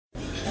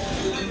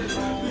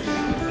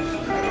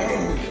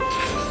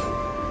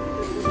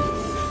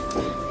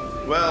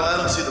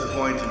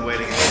point in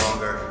waiting any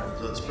longer,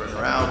 so let's bring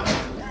her out.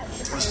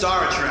 The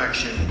star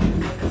attraction,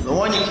 the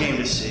one you came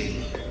to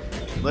see.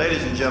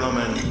 Ladies and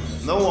gentlemen,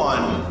 the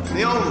one,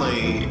 the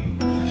only,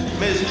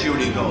 Miss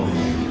Judy Gold.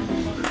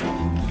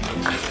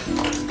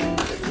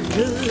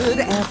 Good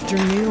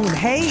afternoon.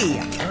 Hey.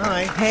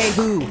 Hi. Hey,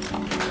 who?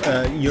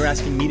 You're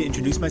asking me to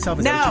introduce myself?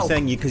 Is that what No. you're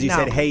saying? Because you No.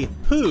 said, hey,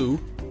 who?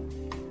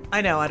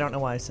 I know. I don't know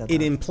why I said that.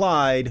 It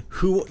implied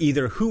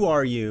either who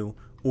are you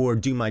or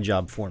do my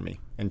job for me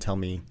and tell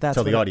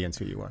the audience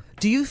who you are.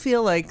 Do you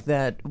feel like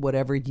that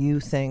whatever you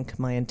think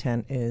my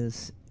intent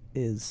is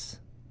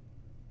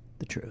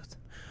the truth?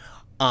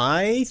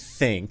 I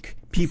think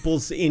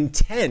people's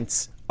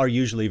intents are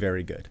usually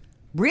very good.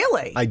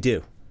 Really? I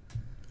do.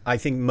 I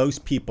think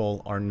most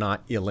people are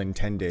not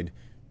ill-intended.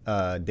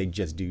 They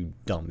just do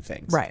dumb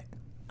things. Right.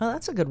 Oh,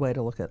 that's a good way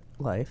to look at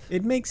life.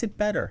 It makes it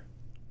better.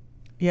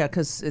 Yeah,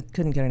 because it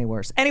couldn't get any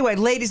worse. Anyway,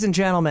 ladies and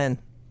gentlemen,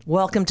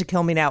 welcome to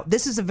Kill Me Now.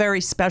 This is a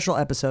very special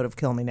episode of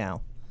Kill Me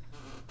Now.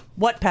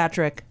 What,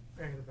 Patrick?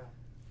 Ring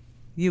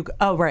the bell.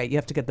 Oh, right. You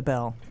have to get the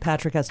bell.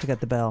 Patrick has to get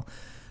the bell.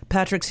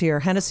 Patrick's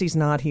here. Hennessy's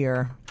not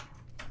here.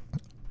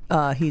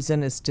 He's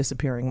in his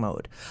disappearing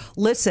mode.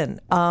 Listen,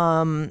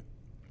 the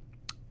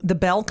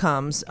bell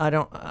comes.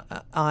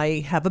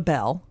 I have a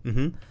bell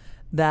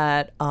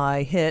that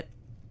I hit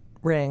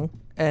ring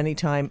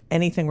anytime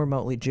anything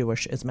remotely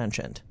Jewish is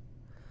mentioned.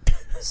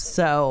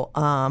 So,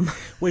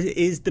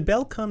 Is the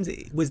bell comes?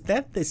 Was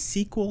that the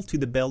sequel to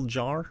the bell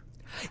jar?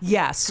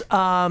 yes,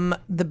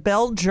 the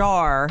bell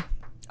jar.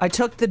 I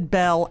took the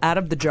bell out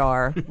of the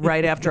jar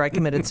right after I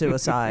committed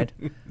suicide.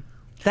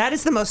 That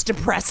is the most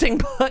depressing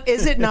book,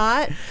 is it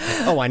not?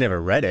 Oh, I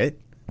never read it.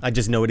 I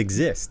just know it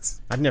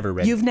exists. I've never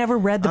read it. You've never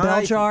read the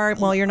bell jar?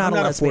 Well, you're not I'm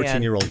a lesbian. a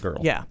 14-year-old girl.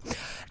 Yeah.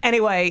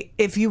 Anyway,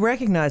 if you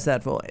recognize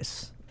that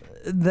voice,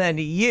 then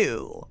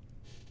you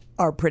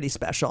are pretty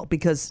special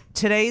because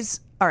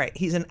all right,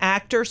 he's an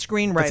actor,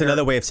 screenwriter. That's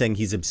another way of saying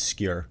he's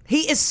obscure.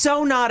 He is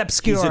so not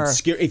obscure. He's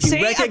obscure. If you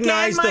See,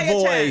 recognize again, the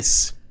my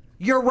voice. intent.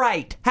 You're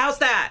right. How's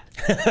that?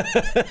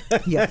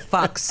 You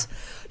fucks.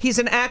 He's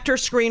an actor,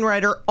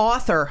 screenwriter,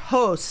 author,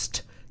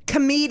 host,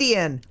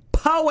 comedian,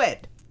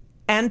 poet,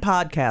 and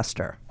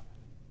podcaster.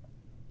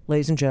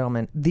 Ladies and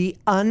gentlemen, the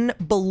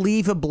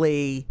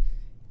unbelievably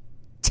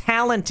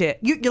talented.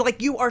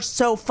 You are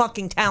so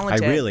fucking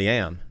talented. I really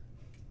am.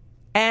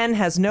 And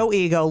has no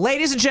ego.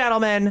 Ladies and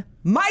gentlemen,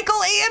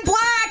 Michael Ian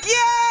Black!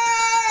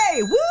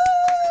 Yay!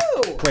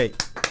 Woo!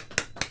 Wait.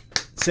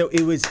 So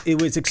it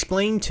was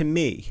explained to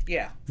me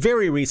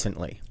very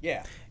recently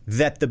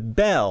that the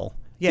bell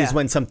is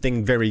when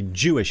something very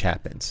Jewish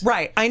happens.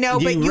 Right, I know,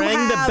 but you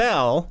rang the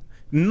bell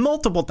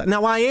multiple times.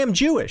 Now, I am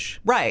Jewish.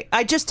 Right.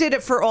 I just did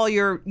it for all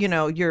your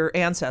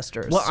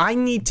ancestors. Well, I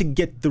need to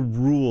get the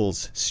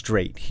rules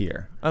straight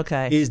here.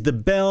 Okay. Is the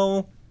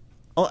bell...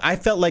 Oh, I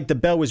felt like the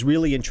bell was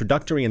really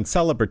introductory and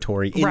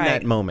celebratory in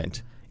that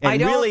moment.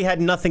 And really had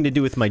nothing to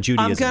do with my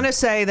Judaism. I'm going to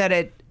say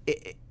that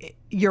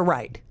you're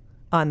right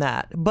on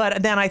that.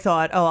 But then I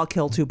thought, I'll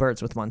kill two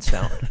birds with one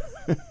stone.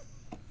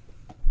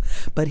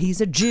 But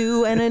he's a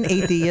Jew and an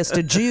atheist,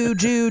 a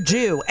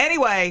Jew.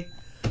 Anyway,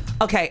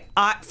 okay,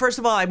 first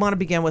of all, I want to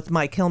begin with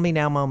my Kill Me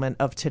Now moment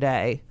of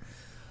today.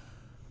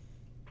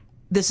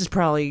 This has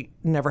probably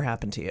never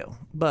happened to you,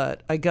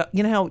 but I got,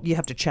 you know how you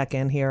have to check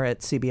in here at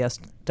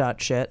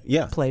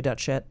cbs.shit,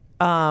 play.shit.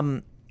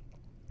 And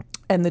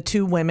the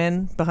two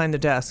women behind the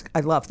desk, I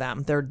love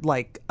them. They're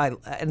like,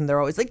 and they're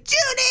always like,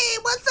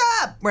 Judy, what's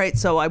up? Right.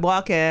 So I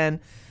walk in,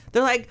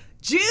 they're like,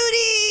 Judy,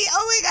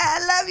 oh my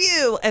God, I love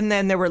you. And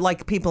then there were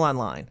like people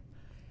online.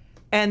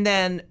 And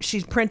then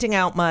she's printing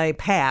out my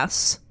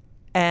pass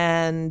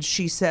and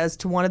she says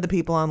to one of the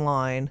people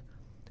online,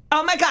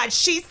 oh my God,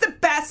 she's the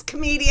best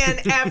comedian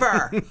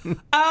ever.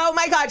 Oh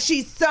my God,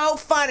 she's so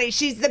funny.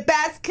 She's the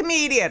best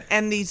comedian.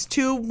 And these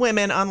two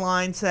women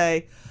online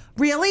say,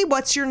 really?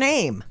 What's your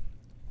name?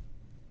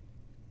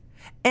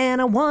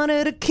 And I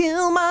wanted to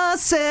kill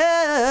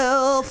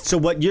myself. So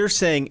what you're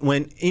saying,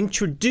 when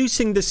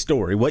introducing the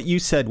story, what you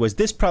said was,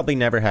 this probably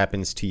never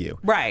happens to you.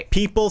 Right.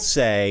 People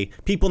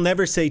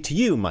never say to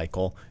you,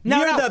 Michael,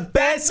 you're the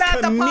best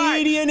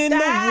comedian in the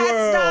world.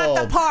 That's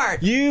not the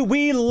part.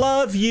 We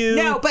love you.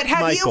 No, but have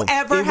Michael. you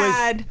ever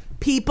had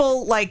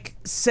people like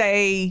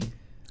say,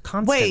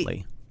 constantly.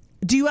 Wait,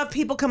 do you have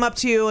people come up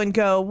to you and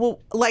go,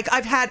 well, like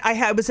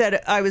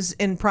I was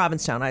in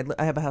Provincetown. I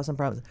have a house in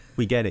Provincetown.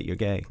 We get it. You're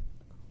gay.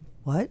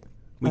 What?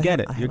 We get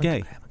it. You're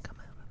gay. I haven't come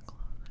out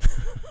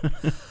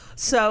of the closet.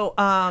 So,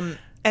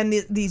 and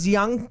these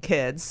young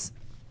kids,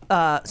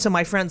 so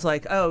my friend's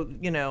like, oh,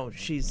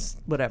 she's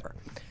whatever.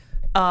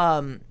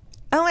 Oh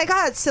my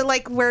God. So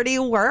like, where do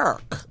you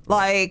work?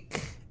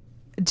 Like,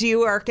 do you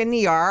work in New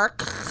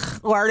York?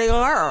 Where do you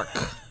work?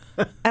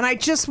 And I'm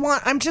just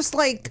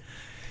like,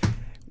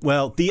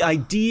 well, the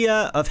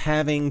idea of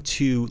having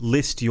to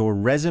list your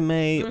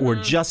resume or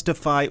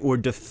justify or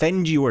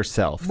defend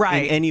yourself in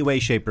any way,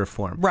 shape, or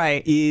form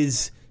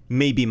is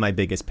maybe my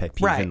biggest pet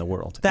peeve in the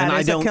world. That and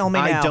is a kill me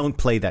now. I don't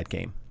play that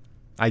game.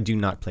 I do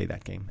not play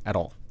that game at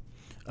all.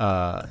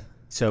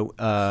 So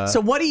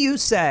what do you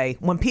say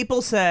when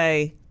people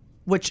say,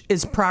 which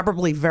is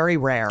probably very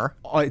rare?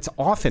 It's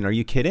often. Are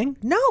you kidding?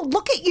 No,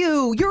 look at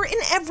you. You're in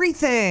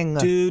everything.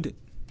 Dude,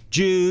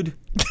 Jude.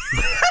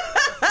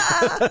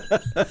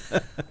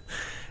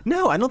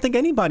 No, I don't think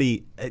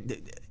anybody...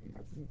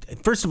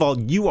 First of all,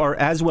 you are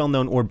as well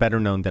known or better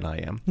known than I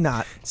am.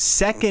 Not.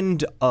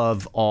 Second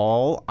of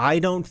all, I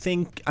don't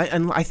think...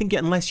 I think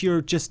unless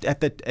you're just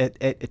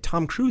at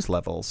Tom Cruise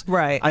levels,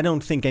 right? I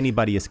don't think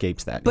anybody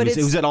escapes that. But it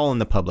was at all in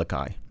the public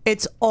eye.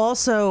 It's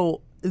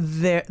also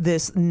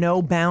this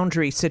no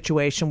boundary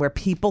situation where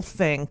people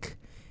think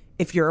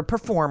if you're a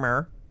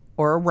performer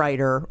or a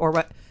writer or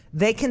what,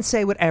 they can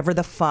say whatever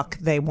the fuck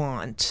they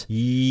want.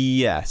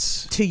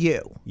 Yes. To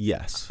you.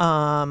 Yes.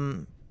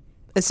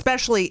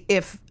 Especially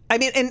if, I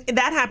mean, and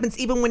that happens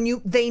even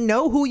when they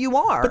know who you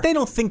are. But they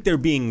don't think they're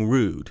being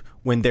rude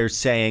when they're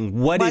saying,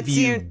 what have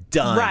you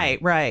done?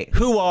 Right.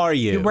 Who are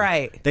you?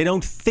 Right. They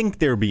don't think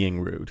they're being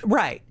rude.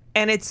 Right.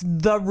 And it's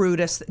the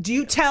rudest. Do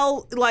you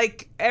tell,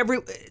 like,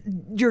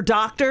 your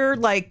doctor,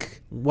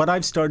 like... What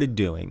I've started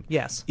doing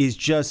yes. is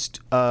just,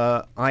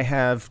 I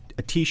have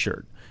a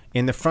T-shirt.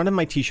 In the front of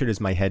my T-shirt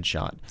is my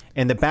headshot.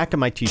 And the back of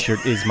my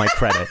T-shirt is my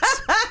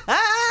credits.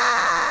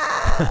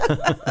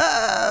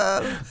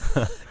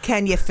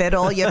 Can you fit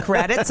all your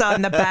credits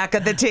on the back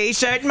of the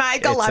T-shirt,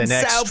 Michael? I'm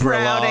so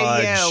proud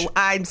of you.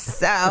 I'm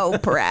so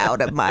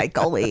proud of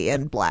Michael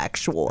in black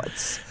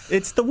shorts.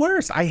 It's the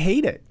worst. I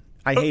hate it.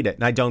 I hate it.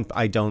 And I don't,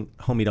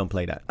 homie, don't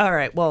play that. All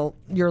right. Well,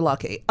 you're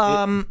lucky.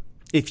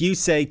 If you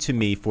say to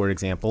me, for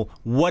example,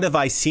 what have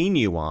I seen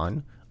you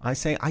on? I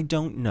say, I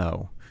don't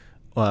know.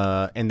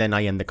 And then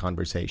I end the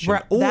conversation.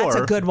 Right. That's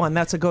a good one.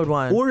 That's a good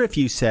one. Or if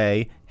you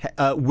say,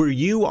 were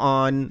you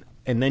on,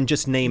 and then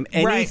just name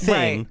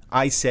anything, right.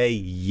 I say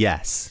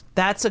yes.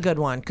 That's a good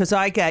one. Because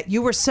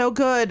you were so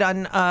good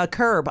on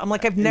Curb. I'm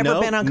like, I've never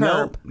been on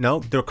Curb. No.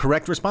 The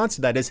correct response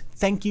to that is,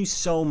 thank you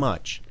so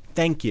much.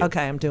 Thank you.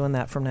 Okay, I'm doing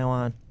that from now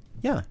on.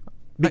 Yeah.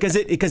 Because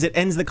it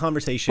ends the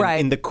conversation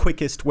in the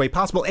quickest way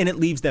possible, and it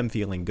leaves them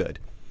feeling good.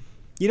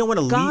 You don't want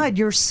to leave. God,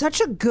 you're such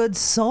a good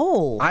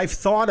soul. I've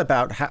thought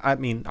about how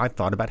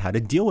to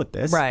deal with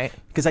this. Right.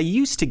 Because I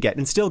used to get,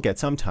 and still get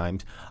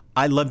sometimes,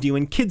 I Loved You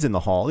in Kids in the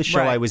Hall, a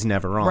show I was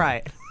never on.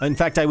 Right. In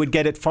fact, I would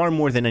get it far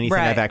more than anything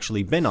I've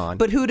actually been on.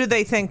 But who do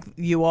they think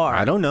you are?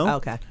 I don't know.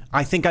 Okay.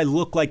 I think I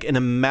look like an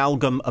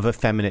amalgam of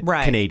effeminate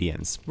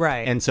Canadians.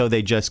 Right. And so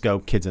they just go,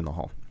 Kids in the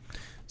Hall.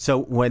 So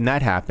when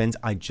that happens,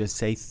 I just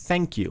say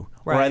thank you.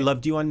 Right. Or I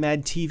loved you on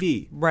Mad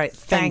TV. Right.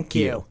 Thank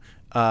you.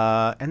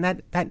 And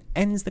that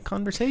ends the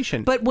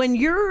conversation. But when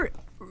you're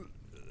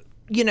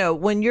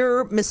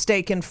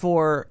mistaken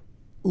for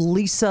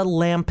Lisa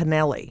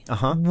Lampanelli,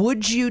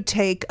 would you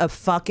take a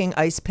fucking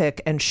ice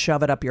pick and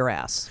shove it up your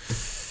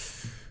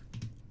ass?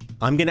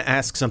 I'm going to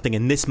ask something,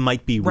 and this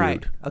might be rude.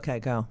 Right. Okay,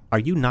 go. Are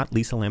you not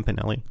Lisa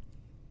Lampanelli?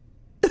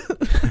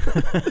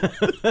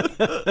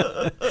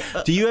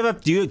 Do you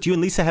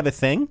and Lisa have a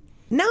thing?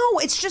 No,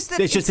 it's just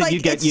that you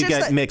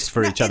get mixed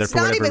for each other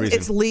for whatever reason.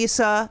 It's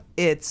Lisa,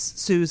 it's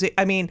Susie.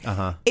 I mean,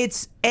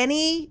 it's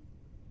any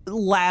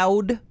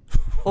loud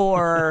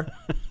or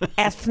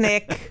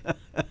ethnic,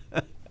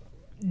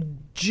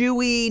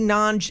 Jewy,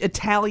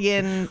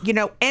 non-Italian,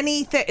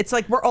 anything. It's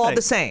like we're all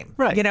the same.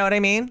 Right. You know what I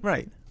mean?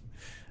 Right.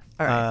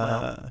 All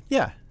right.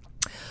 Yeah.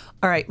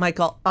 All right,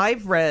 Michael,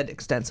 I've read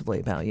extensively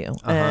about you.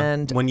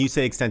 And when you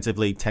say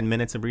extensively, 10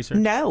 minutes of research?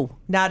 No,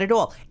 not at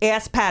all.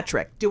 Ask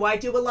Patrick. Do I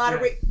do a lot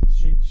of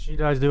She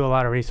does do a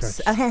lot of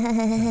research.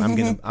 I'm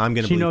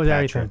gonna She knows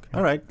Patrick. everything.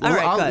 All right. All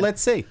right, good.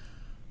 Let's see.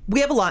 We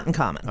have a lot in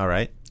common. All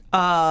right.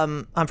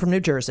 I'm from New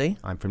Jersey.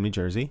 I'm from New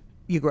Jersey.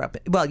 You grew up,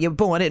 you were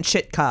born in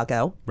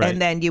Chicago. Right. And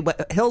then you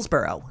went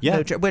Hillsborough,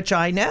 which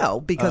I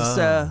know because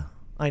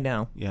I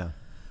know. Yeah.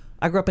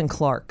 I grew up in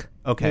Clark,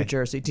 Okay. New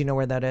Jersey. Do you know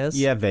where that is?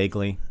 Yeah,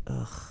 vaguely.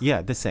 Ugh.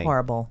 Yeah, the same.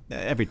 Horrible.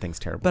 Everything's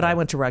terrible. But I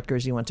went to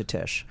Rutgers. You went to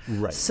Tisch.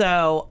 Right.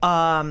 So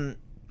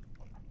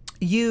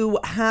you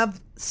have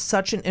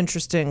such an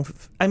interesting...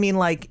 I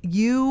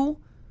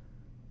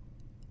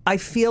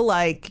feel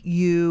like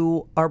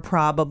you are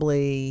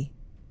probably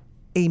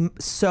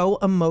so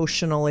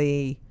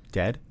emotionally...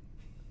 Dead?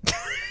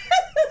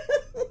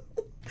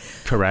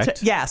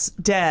 Correct? Yes,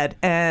 dead.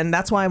 And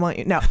that's why I want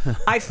you... No,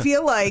 I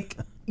feel like...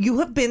 You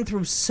have been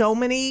through so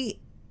many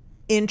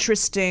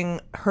interesting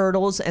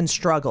hurdles and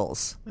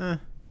struggles. What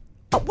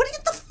do you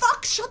the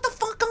fuck? Shut the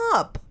fuck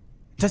up.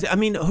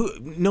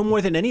 No more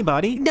than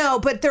anybody. No,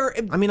 but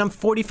I'm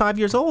 45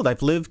 years old.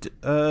 I've lived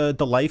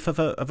the life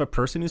of a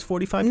person who's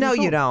 45 years old.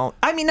 No, you don't.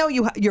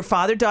 Your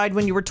father died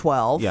when you were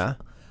 12. Yeah.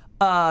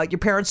 Your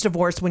parents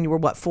divorced when you were,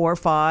 4 or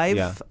 5?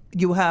 Yeah.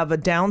 You have a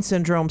Down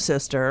syndrome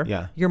sister.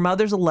 Yeah. Your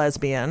mother's a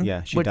lesbian.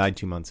 Yeah, she died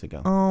 2 months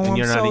ago. Oh, I'm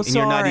so sorry.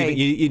 You're not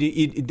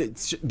even,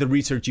 the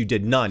research you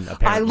did, none,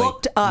 apparently. I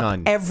looked up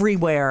none.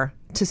 everywhere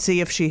to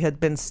see if she had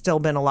still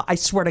been alive. I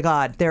swear to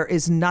God, there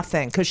is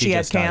nothing, because she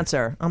had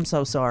cancer. Died. I'm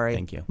so sorry.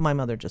 Thank you. My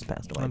mother just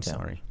passed away, I'm too.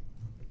 sorry.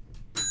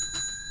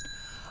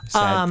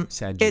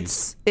 Sad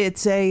news.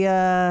 It's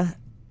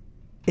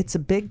a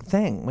big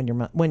thing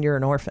when you're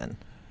an orphan.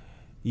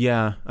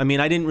 Yeah, I mean,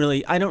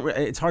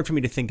 it's hard for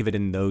me to think of it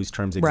in those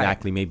terms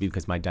exactly. Right. Maybe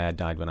because my dad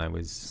died when I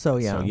was so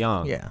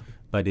young. Yeah,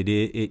 but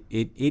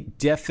it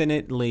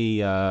definitely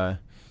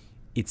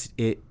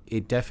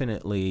it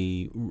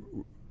definitely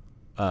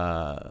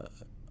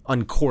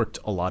uncorked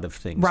a lot of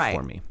things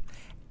for me.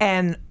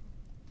 And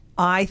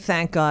I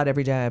thank God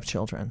every day I have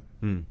children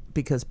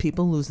because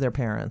people lose their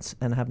parents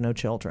and have no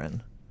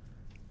children.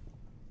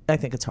 I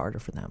think it's harder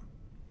for them.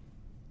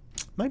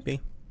 Might be.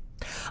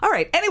 All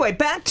right. Anyway,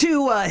 back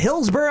to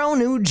Hillsborough,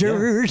 New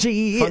Jersey.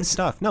 Yeah. Fun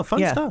stuff. No, fun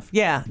stuff.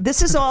 Yeah,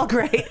 this is all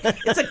great.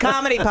 It's a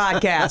comedy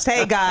podcast.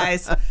 Hey,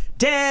 guys.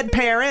 Dead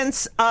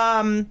parents.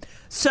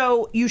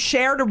 So you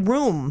shared a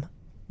room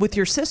with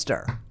your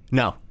sister.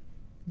 No.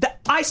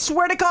 I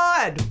swear to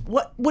God.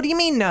 What do you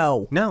mean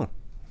no? No.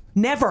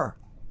 Never.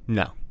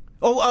 No.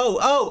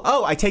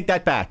 Oh, I take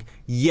that back.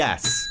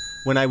 Yes.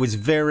 When I was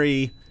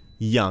very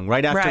young,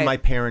 right after my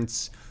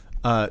parents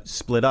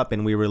split up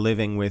and we were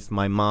living with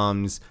my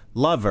mom's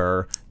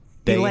lover,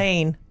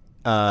 Elaine.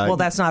 Well,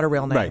 that's not a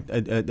real name. Right.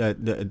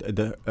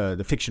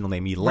 The fictional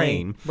name,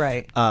 Elaine.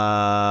 Right.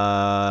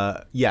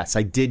 Yes,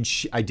 I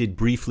did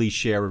briefly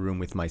share a room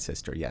with my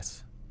sister.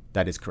 Yes,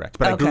 that is correct.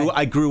 But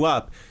I grew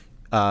up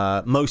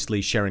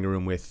mostly sharing a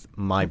room with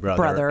my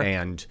brother.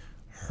 And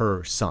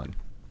her son.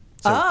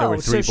 So there were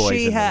three boys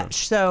in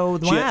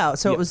the room.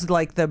 So it was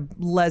like the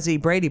Leslie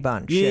Brady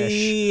bunch.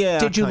 Yeah.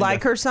 Did you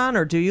like her son,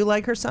 or do you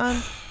like her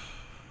son?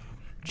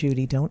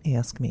 Judy, don't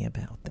ask me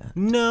about that.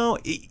 No,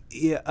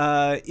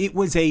 it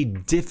was a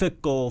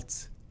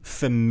difficult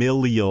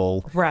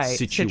familial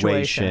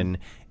situation.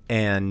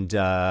 And it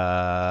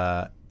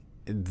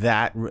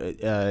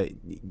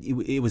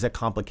was a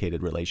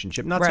complicated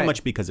relationship. Not so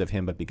much because of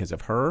him, but because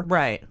of her.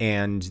 Right.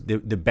 And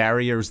the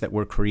barriers that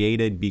were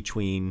created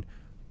between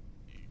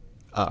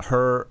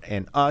her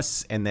and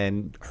us, and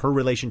then her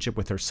relationship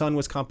with her son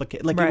was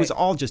complicated. It was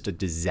all just a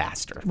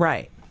disaster.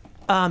 Right.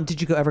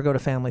 Did you ever go to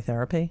family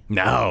therapy?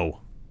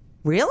 No.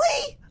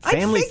 Really?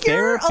 Family I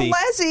figure therapy. a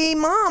Leslie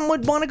mom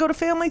would want to go to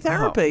family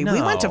therapy. Oh, no.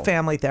 We went to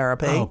family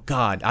therapy. Oh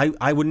God,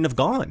 I wouldn't have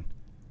gone.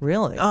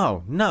 Really?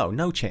 Oh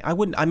no chance. I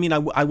wouldn't. I mean,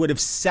 I would have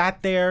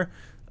sat there,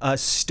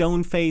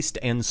 stone-faced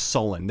and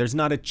sullen. There's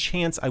not a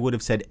chance I would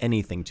have said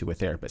anything to a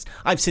therapist.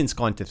 I've since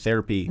gone to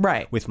therapy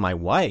with my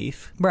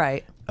wife.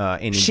 Right.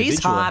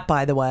 She's hot,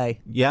 by the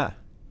way. Yeah.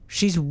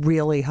 She's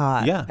really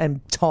hot. Yeah.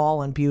 And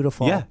tall and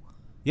beautiful. Yeah.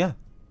 Yeah.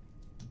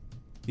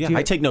 Yeah,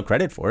 I take no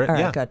credit for it. All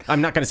right, good. I'm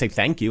not going to say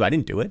thank you. I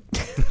didn't do it.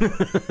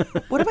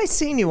 What have I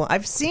seen you on?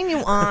 I've seen you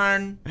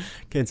on...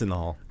 Kids in the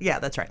Hall. Yeah,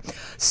 that's right.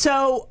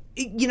 So,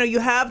 you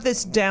have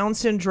this Down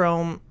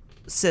syndrome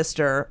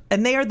sister,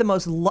 and they are the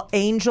most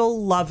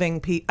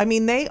angel-loving people. I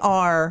mean, they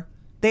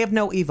have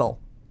no evil,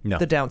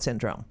 the Down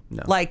syndrome.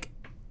 No. Like,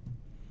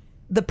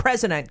 the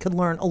president could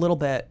learn a little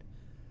bit.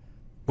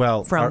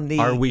 Well,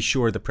 are we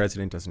sure the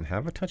president doesn't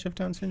have a touch of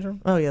Down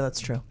syndrome? Oh, yeah, that's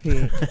true.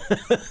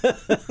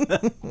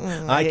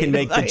 I can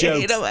make the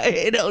jokes. I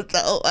hate him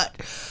so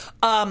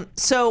much.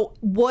 So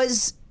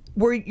was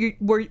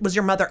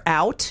your mother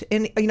out?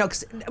 And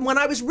 'cause when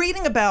I was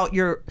reading about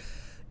your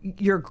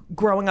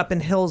growing up in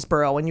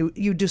Hillsborough, and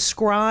you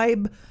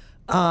describe,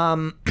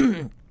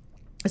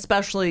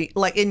 especially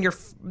like in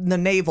the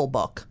naval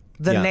book.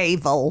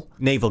 Naval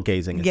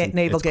gazing.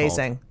 Navel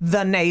gazing. Called.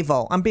 The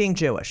navel. I'm being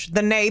Jewish.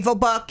 The navel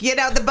book.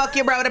 The book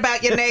you wrote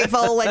about your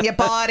navel and your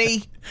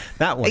body.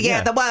 That one.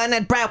 Yeah, the one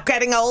about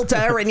getting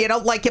older and you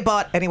don't like your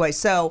butt. Anyway,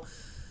 so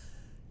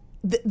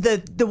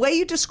the way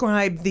you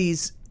describe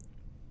these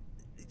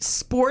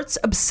sports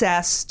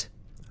obsessed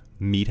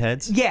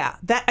meatheads. Yeah,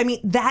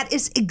 that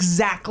is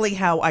exactly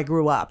how I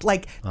grew up.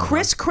 Like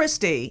Chris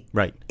Christie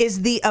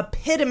is the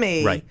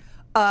epitome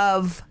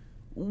of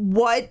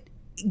what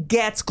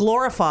gets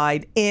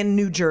glorified in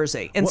New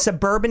Jersey, in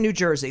suburban New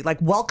Jersey. Like,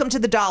 welcome to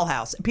the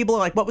dollhouse. People are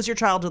like, what was your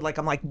childhood like?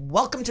 I'm like,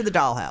 welcome to the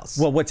dollhouse.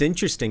 Well, what's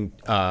interesting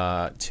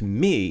to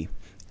me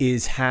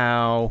is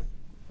how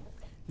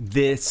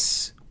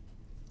this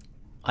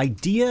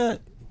idea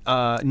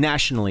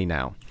nationally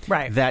now,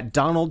 that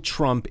Donald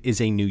Trump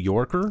is a New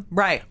Yorker,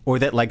 or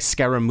that like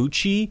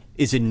Scaramucci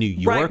is a New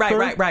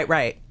Yorker,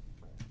 right,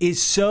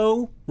 is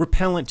so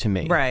repellent to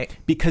me,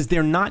 because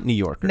they're not New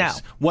Yorkers. No.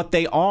 What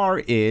they are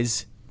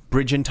is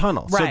bridge and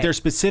tunnel. So they're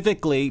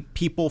specifically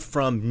people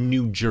from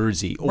New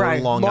Jersey or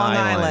Long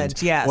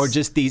Island, yes, or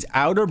just these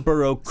outer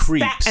borough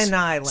creeps.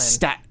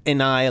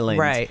 Staten Island.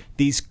 Right.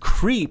 These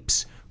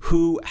creeps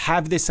who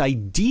have this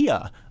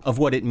idea of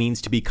what it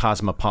means to be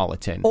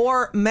cosmopolitan.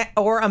 Or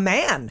a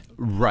man.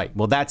 Right.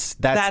 Well, that's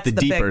the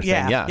deeper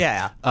thing.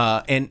 Yeah.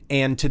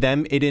 And to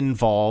them, it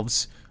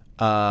involves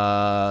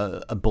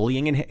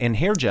bullying and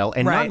hair gel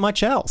and not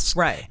much else.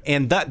 Right.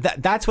 And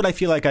that's what I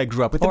feel like I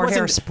grew up with. Or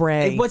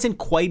hairspray. It wasn't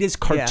quite as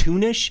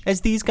cartoonish as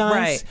these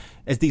guys,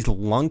 as these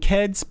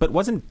lunkheads, but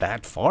wasn't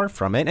that far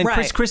from it. And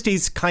Chris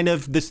Christie's kind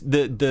of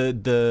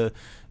the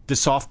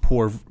soft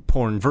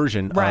porn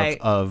version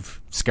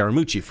of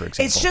Scaramucci, for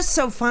example. It's just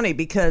so funny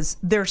because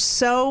they're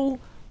so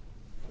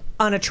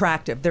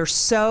unattractive. They're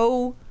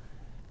so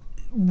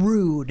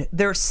rude.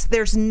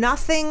 There's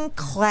nothing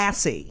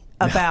classy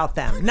about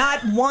them.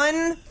 Not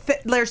one.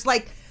 There's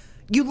like,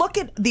 you look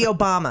at the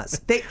Obamas.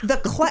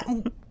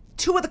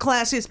 Two of the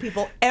classiest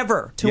people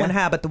ever to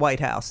inhabit the White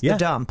House. The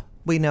dump,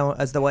 we know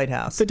as the White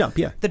House. The dump,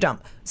 yeah. The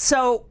dump.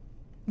 So,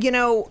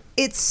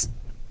 it's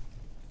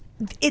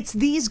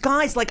these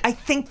guys. Like, I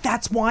think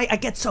that's why I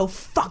get so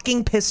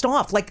fucking pissed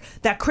off. Like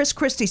that Chris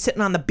Christie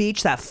sitting on the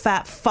beach, that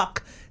fat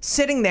fuck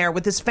sitting there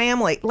with his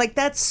family. Like,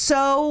 that's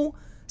so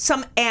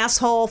some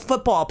asshole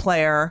football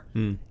player.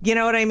 You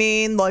know what I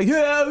mean? Like,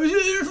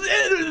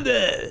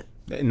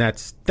 and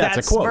that's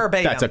a quote.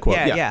 Verbatim. That's a quote.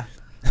 Yeah.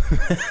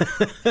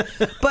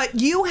 But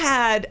you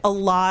had a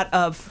lot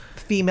of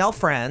female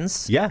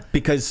friends. Yeah,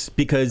 because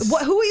who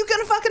are you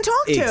going to fucking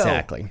talk to?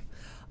 Exactly.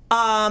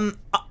 And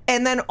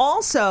then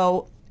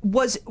also,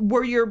 was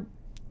your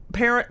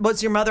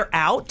mother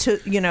out to,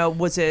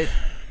 was it?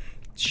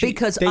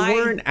 Because they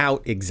weren't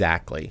out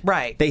exactly.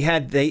 Right. They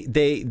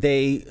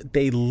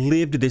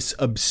lived this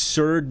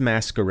absurd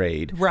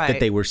masquerade that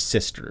they were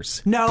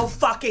sisters. No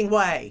fucking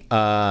way.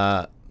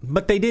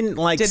 But they didn't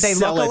Did they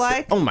look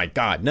alike? Oh my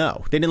God,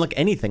 no! They didn't look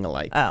anything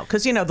alike. Oh,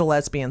 because the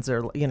lesbians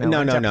are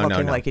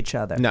looking like each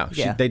other. No,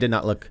 they did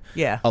not look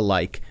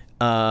alike.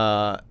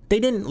 They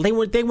didn't.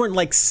 They weren't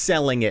like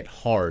selling it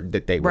hard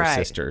that they were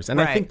sisters, and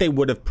I think they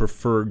would have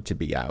preferred to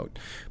be out.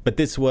 But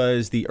this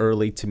was the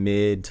early to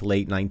mid to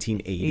late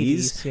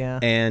 1980s,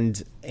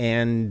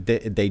 and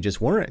they just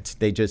weren't.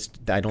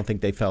 I don't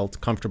think they felt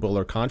comfortable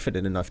or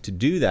confident enough to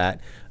do that.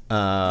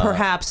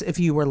 Perhaps if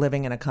you were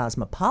living in a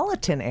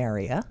cosmopolitan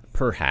area.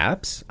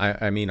 Perhaps.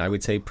 I mean, I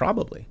would say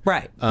probably.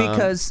 Right.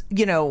 Because,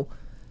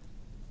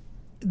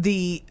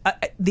 the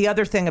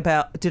other thing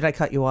about... Did I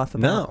cut you off?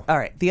 No. All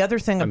right. The other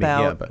thing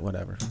about... Yeah, but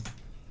whatever.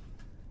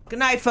 Good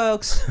night,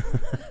 folks.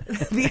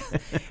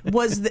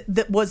 Was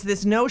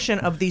this notion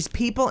of these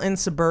people in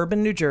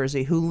suburban New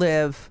Jersey who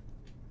live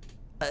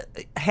a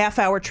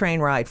half-hour train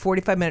ride,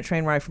 45-minute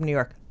train ride from New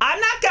York. I'm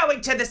not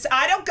going to this.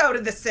 I don't go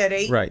to the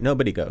city. Right.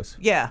 Nobody goes.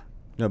 Yeah.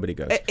 Nobody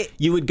goes.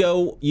 You would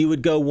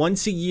go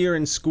once a year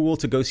in school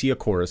to go see a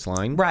chorus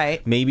line.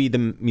 Right. Maybe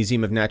the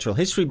Museum of Natural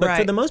History. But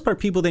for the most part,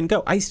 people didn't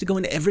go. I used to go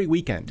in every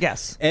weekend.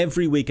 Yes.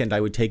 Every weekend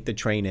I would take the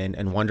train in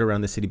and wander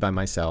around the city by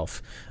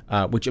myself,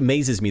 which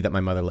amazes me that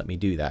my mother let me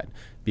do that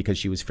because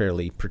she was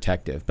fairly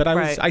protective. But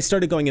I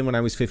started going in when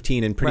I was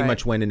 15 and pretty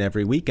much went in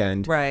every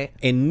weekend. Right.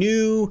 And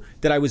knew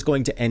that I was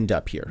going to end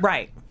up here.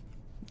 Right.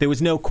 There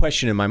was no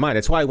question in my mind.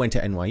 That's why I went to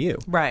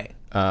NYU. Right.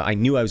 I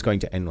knew I was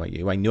going to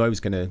NYU. I knew I was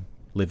going to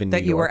live in New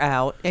York. That you were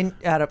out and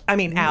out of. I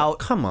mean, out.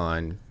 Come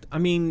on. I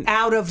mean,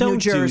 out of New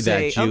Jersey. Don't do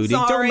that, Judy.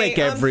 I'm sorry,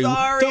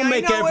 don't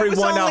make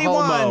everyone a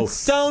homo.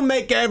 Once. Don't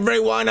make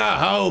everyone a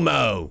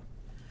homo.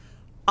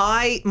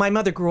 My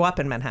mother grew up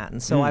in Manhattan,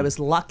 so I was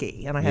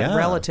lucky, and I had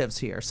relatives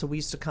here, so we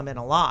used to come in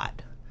a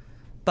lot.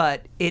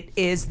 But it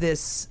is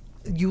this: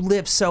 you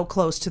live so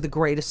close to the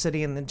greatest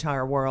city in the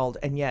entire world,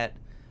 and yet.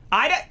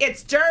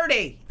 It's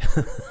dirty.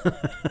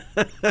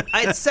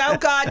 It's so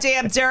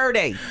goddamn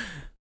dirty.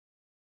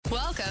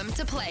 Welcome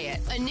to Play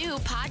It, a new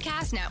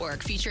podcast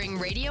network featuring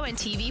radio and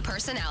TV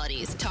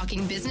personalities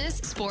talking business,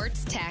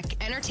 sports, tech,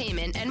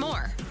 entertainment, and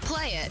more.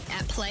 Play it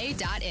at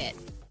play.it.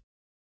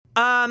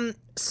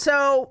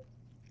 So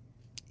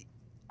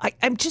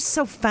I'm just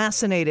so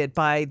fascinated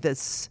by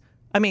this.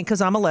 I mean,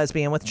 because I'm a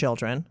lesbian with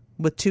children,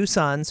 with two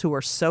sons who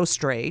are so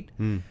straight,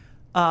 who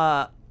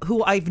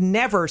I've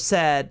never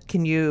said,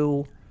 can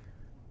you...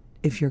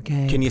 If you're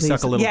gay, can you please.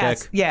 suck a little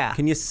dick? Yeah.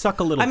 Can you suck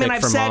a little dick? I mean,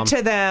 I've said Mom?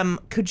 to them,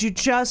 could you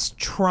just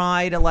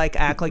try to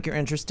act like you're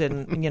interested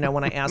in,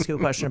 when I ask you a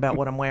question about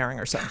what I'm wearing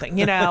or something,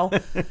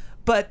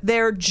 But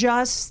they're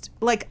just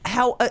like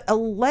how a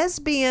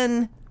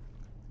lesbian,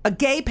 a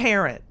gay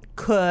parent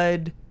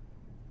could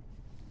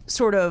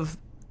sort of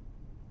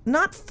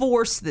not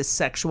force this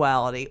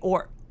sexuality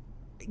or,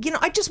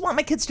 I just want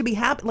my kids to be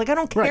happy. Like, I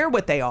don't care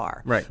what they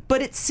are. Right.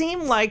 But it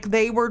seemed like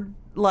they were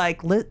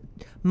like,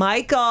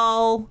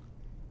 Michael...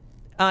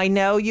 I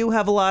know you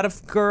have a lot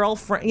of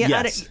girlfriends.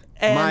 Yes.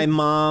 My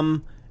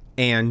mom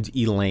and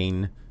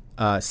Elaine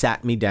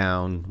sat me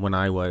down when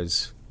I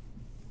was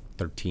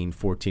 13,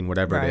 14,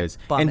 whatever it is.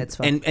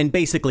 And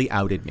basically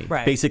outed me.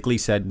 Right. Basically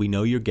said, we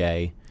know you're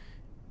gay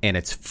and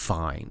it's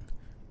fine.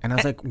 And I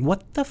was like,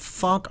 what the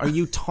fuck are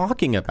you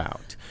talking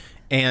about?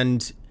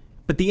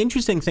 But the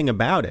interesting thing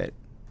about it,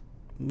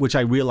 which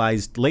I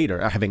realized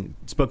later, having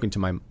spoken to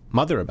my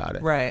mother about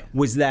it,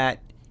 was that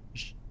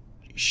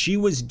she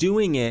was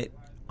doing it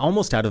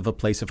almost out of a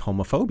place of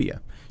homophobia.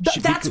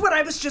 That's what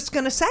I was just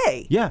going to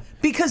say. Yeah.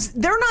 Because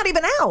they're not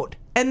even out.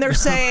 And they're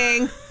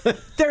saying,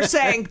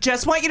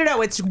 just want you to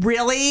know, it's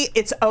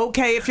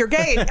okay if you're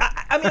gay.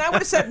 I mean, I would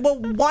have said, well,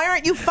 why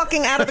aren't you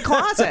fucking out of the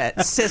closet,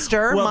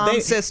 sister,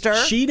 sister?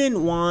 She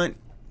didn't want,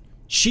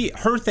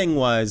 her thing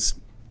was,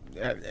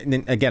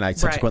 and again, I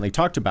subsequently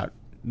talked about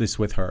this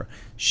with her.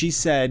 She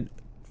said,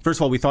 first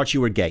of all, we thought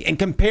you were gay. And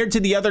compared to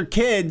the other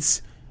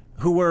kids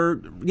who were,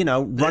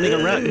 running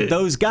around,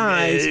 those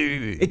guys,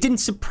 it didn't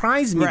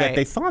surprise me that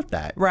they thought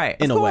that. Right,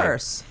 in of a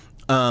course.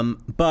 Way.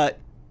 But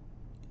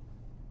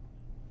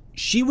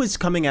she was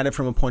coming at it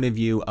from a point of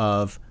view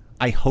of,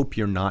 I hope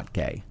you're not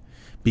gay.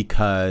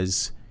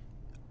 because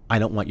I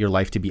don't want your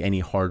life to be any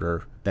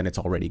harder than it's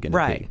already going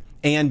to be.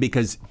 And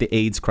because the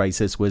AIDS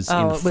crisis was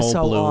in full bloom. It was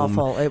so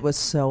awful. It was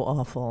so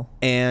awful.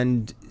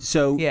 And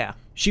so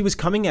she was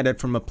coming at it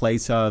from a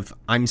place of,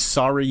 I'm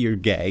sorry you're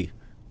gay,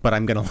 but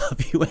I'm going to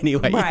love you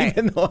anyway,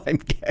 even though I'm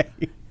gay.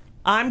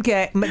 I'm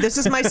gay. This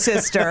is my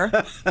sister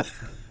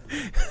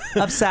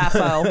of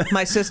Sappho.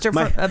 My sister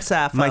of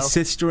Sappho. My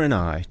sister and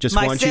I want you to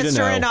know. My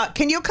sister and I.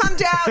 Can you come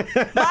down?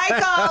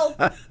 Michael,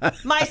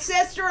 my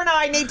sister and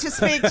I need to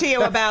speak to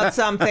you about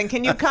something.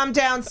 Can you come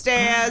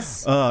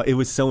downstairs? It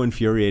was so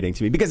infuriating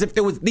to me because if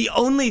there was the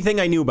only thing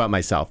I knew about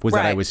myself was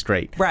that I was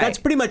straight. That's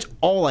pretty much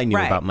all I knew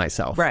about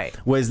myself.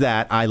 Was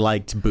that I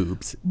liked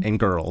boobs and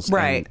girls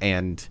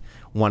and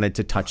wanted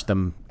to touch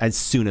them as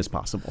soon as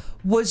possible.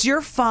 Was your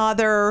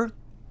father...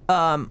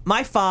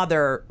 my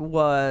father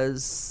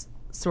was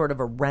sort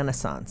of a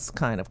Renaissance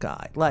kind of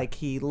guy. Like,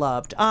 he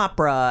loved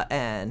opera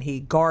and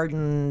he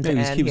gardened.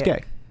 He was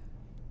gay.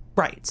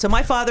 Right. So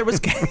my father was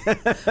gay.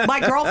 My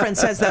girlfriend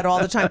says that all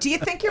the time. Do you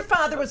think your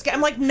father was gay? I'm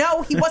like,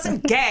 no, he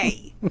wasn't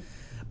gay.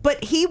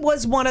 But he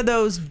was one of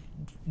those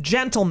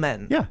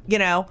gentlemen, you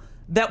know,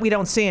 that we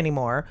don't see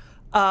anymore.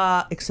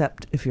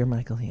 Except if you're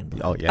Michael Ian.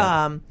 Oh,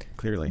 yeah.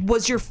 Clearly.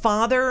 Was your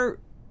father,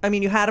 I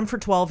mean, you had him for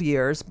 12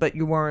 years, but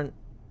you weren't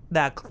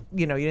that,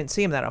 you know, you didn't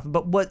see him that often.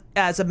 But what,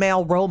 as a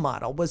male role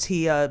model, was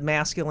he a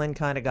masculine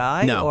kind of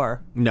guy? No.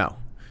 No.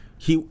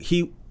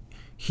 He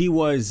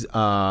was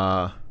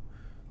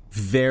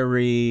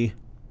very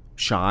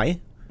shy.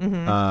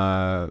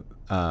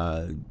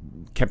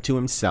 Kept to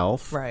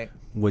himself.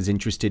 Was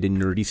interested in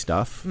nerdy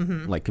stuff,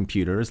 like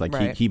computers.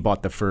 Like he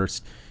bought the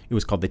first, it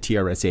was called the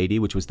TRS-80,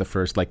 which was the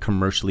first like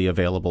commercially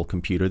available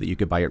computer that you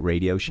could buy at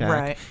Radio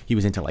Shack. He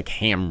was into like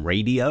ham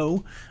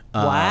radio.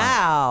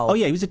 Wow. Oh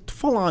yeah, he was a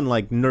full-on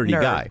like nerdy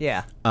guy.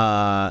 Yeah.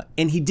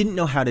 And he didn't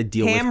know how to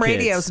deal with kids. Ham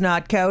radio's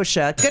not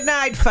kosher. Good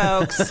night,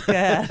 folks.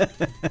 Well,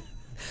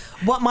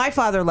 my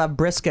father loved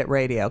brisket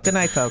radio. Good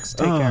night, folks.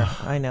 Take care.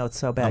 I know it's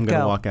so bad. I'm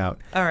gonna walk out.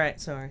 All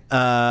right, sorry.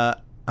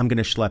 I'm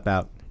gonna schlep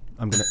out.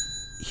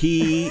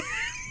 He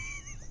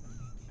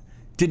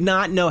did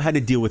not know how to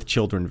deal with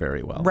children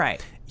very well.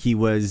 He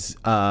was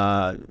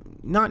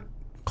not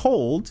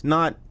cold,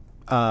 not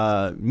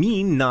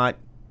mean, not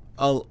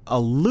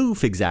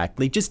aloof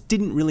exactly. Just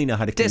didn't really know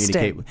how to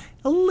communicate.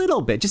 A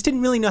little bit. Just didn't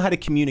really know how to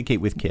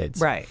communicate with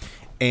kids.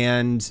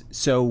 And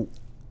so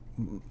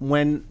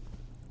when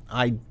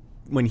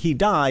he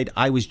died,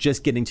 I was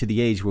just getting to the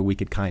age where we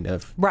could kind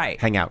of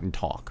hang out and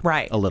talk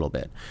a little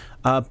bit.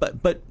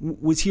 But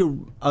was he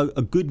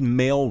a good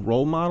male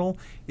role model?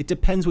 It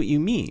depends what you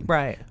mean.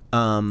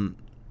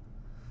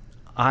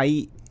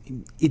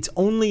 It's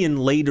only in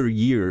later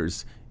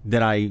years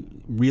that I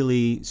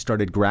really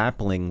started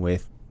grappling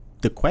with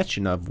the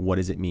question of what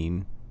does it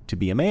mean to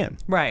be a man?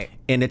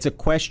 And it's a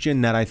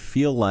question that I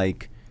feel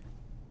like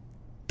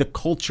the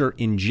culture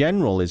in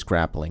general is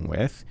grappling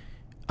with,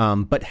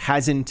 but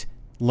hasn't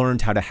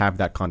learned how to have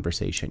that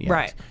conversation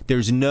yet.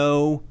 There's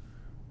no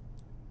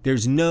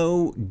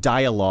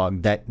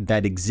dialogue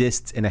that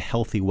exists in a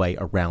healthy way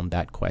around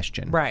that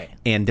question.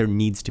 And there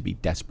needs to be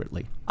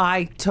desperately.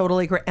 I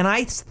totally agree. And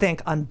I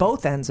think on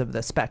both ends of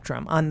the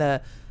spectrum, on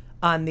the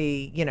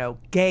you know,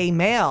 gay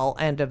male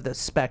end of the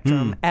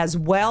spectrum, as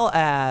well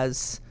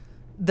as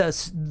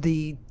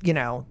the you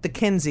know, the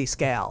Kinsey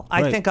scale.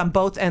 I think on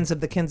both ends of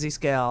the Kinsey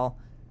scale,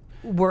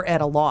 we're at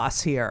a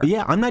loss here.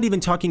 Yeah, I'm not even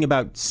talking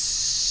about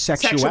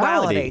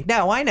sexuality.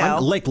 No, I know.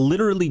 Like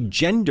literally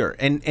gender.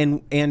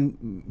 And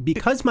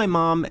because my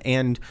mom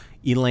and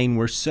Elaine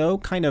were so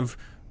kind of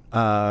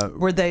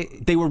were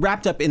they were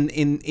wrapped up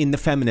in the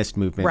feminist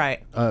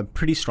movement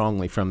pretty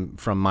strongly from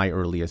my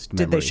earliest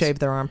memories. Did they shave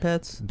their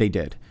armpits? They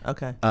did.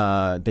 Okay.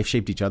 They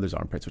shaved each other's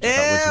armpits, which I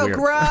thought was weird.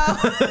 Gross.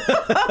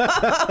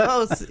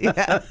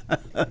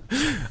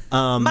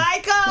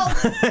 Michael,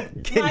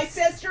 my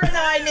sister and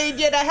I need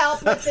you to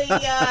help with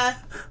the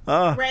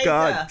razor.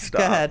 God, stop.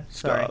 Go ahead.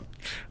 Stop. Sorry.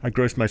 I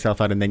grossed myself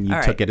out, and then you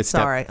took it a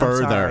step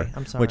further,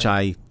 I'm sorry. which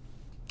I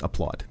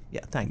applaud.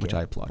 Yeah, thank you. Which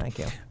I applaud. Thank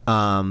you.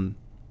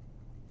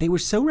 They were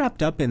so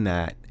wrapped up in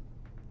that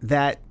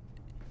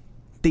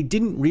they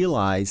didn't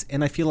realize,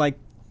 and I feel like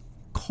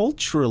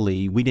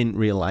culturally we didn't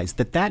realize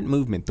that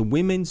movement, the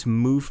women's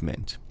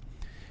movement,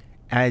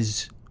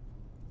 as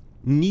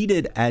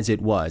needed as it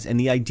was, and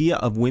the idea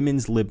of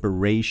women's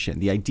liberation,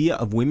 the idea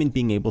of women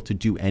being able to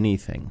do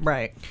anything,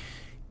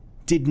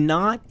 did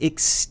not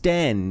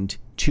extend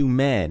to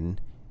men.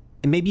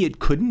 And maybe it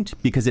couldn't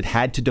because it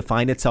had to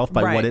define itself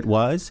by what it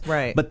was.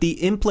 But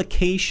the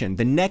implication,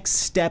 the next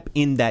step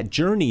in that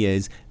journey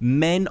is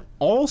men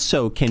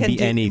also can be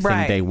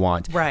anything they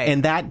want.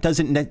 And that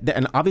doesn't,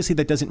 and obviously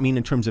that doesn't mean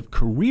in terms of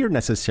career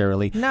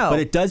necessarily. No. But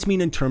it does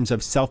mean in terms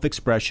of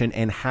self-expression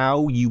and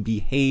how you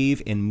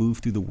behave and move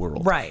through the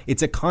world.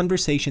 It's a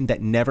conversation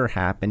that never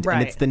happened,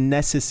 and it's the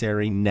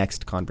necessary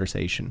next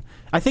conversation.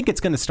 I think it's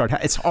going to start.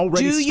 It's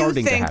already starting to happen. Do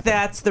you think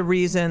that's the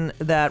reason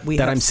that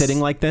I'm sitting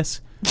like this?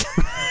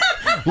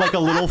 like a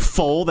little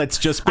foal that's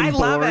just been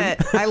born.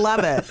 I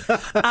love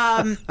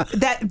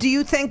it. Do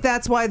you think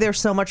that's why there's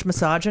so much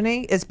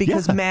misogyny? Is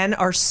because men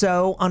are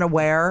so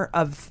unaware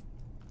of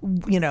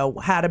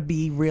how to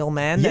be real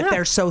men that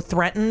they're so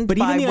threatened by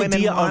women wanting. But even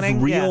the idea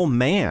of real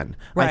man,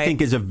 I think,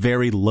 is a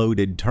very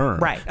loaded term,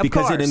 right?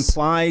 Because it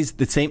implies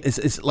the same.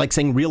 It's like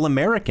saying real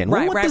American.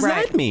 Well, what does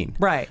that mean?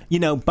 Right.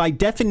 By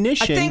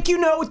definition, I think you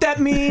know what that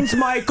means,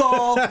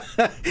 Michael.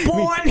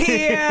 Born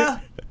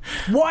here,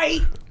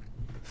 white.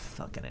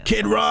 Fucking asshole.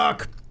 Kid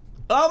Rock.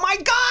 Oh my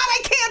God!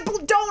 I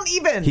can't. Don't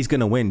even. He's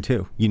gonna win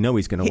too.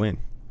 He's gonna win.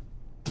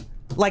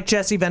 Like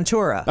Jesse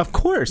Ventura. Of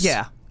course.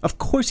 Yeah. Of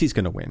course he's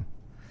gonna win.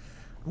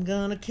 I'm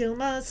gonna kill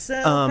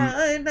myself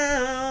right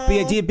now. The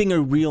idea of being a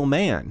real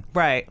man.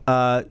 Right.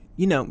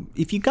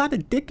 If you got a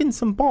dick and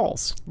some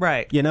balls.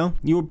 Right. You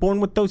were born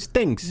with those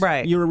things.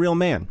 Right. You're a real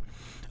man.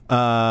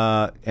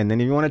 And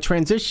then if you want to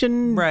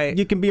transition, right,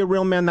 you can be a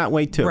real man that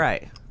way too.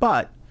 Right.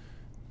 But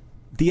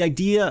the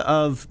idea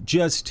of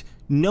just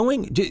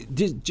knowing,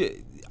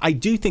 I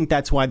do think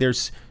that's why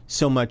there's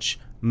so much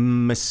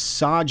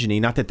misogyny.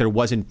 Not that there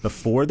wasn't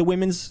before the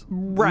women's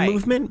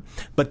movement,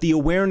 but the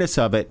awareness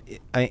of it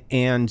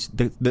and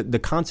the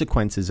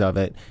consequences of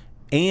it.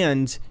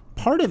 And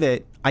part of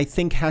it, I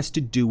think, has to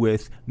do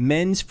with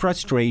men's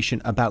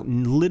frustration about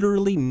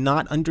literally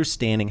not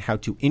understanding how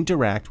to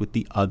interact with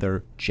the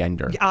other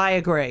gender. I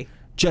agree.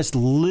 Just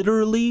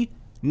literally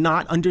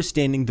not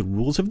understanding the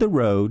rules of the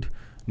road,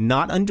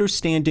 not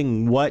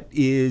understanding what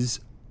is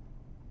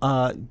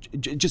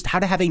just how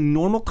to have a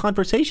normal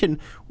conversation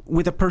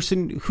with a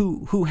person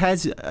who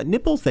has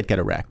nipples that get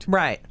erect.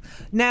 Right.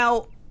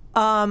 Now,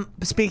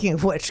 speaking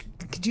of which,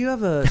 could you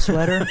have a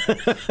sweater?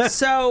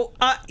 So,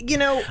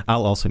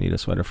 I'll also need a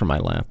sweater for my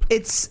lap.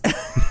 It's...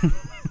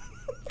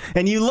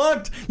 And you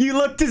looked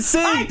to see.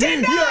 I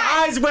did not. Your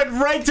eyes went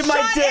right to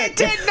my dick. It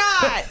did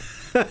not.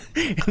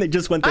 And they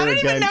just went there again.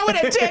 I don't even know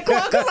what a dick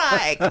looks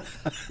like.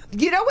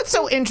 You know what's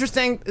so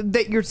interesting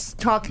that you're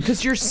talking,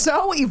 because you're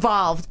so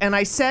evolved. And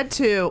I said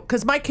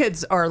because my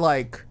kids are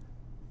like,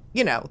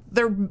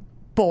 they're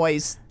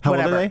boys. How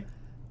whatever. old are they?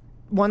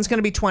 One's going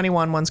to be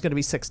 21, one's going to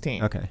be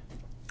 16. Okay.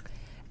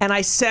 And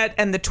I said,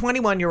 and the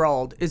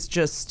 21-year-old is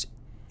just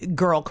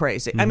girl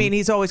crazy. I mean,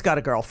 he's always got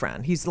a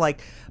girlfriend. He's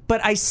like,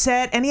 but I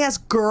said, and he has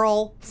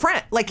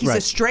girlfriend. Like, he's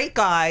a straight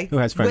guy who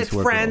has friends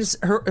with friends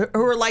who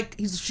are like,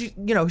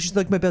 she's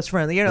like my best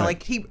friend.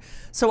 Like he.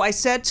 So I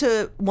said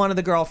to one of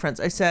the girlfriends,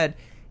 I said,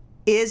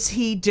 is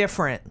he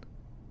different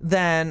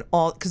than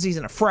all? Because he's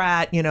in a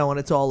frat, and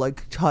it's all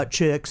like hot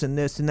chicks and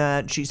this and that.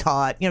 And she's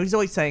hot. He's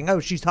always saying, oh,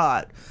 she's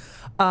hot.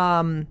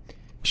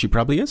 She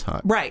probably is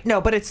hot. Right. No,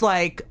 but it's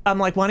like, I'm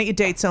like, why don't you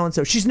date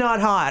so-and-so? She's not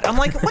hot. I'm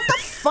like, what the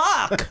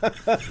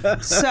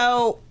fuck?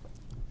 So,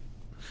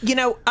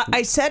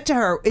 I said to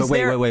her,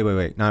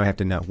 wait. Now I have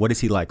to know. What is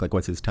he like? Like,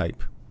 what's his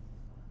type?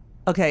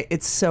 Okay,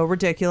 it's so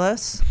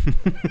ridiculous.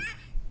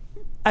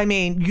 I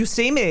mean, you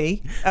see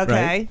me, okay?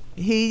 Right.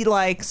 He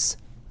likes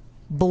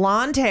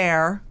blonde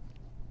hair,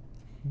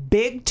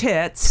 big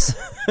tits,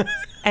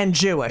 and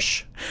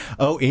Jewish.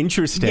 Oh,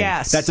 interesting.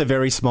 Yes. That's a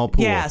very small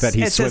pool that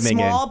he's swimming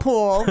in. It's a small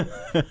pool.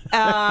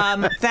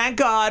 Thank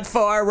God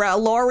for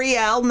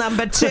L'Oreal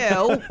number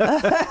 2.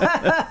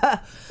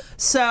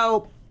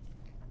 So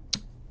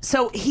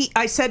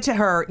I said to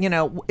her,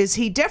 is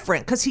he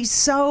different? Because he's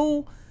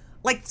so,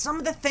 like, some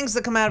of the things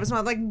that come out of his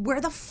mouth, like, where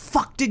the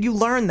fuck did you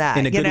learn that?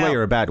 In a good way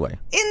or a bad way?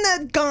 In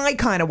the guy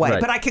kind of way,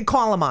 but I could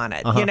call him on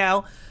it,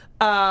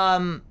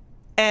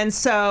 And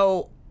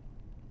so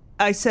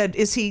I said,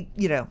 is he,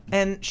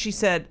 and she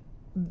said,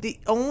 the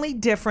only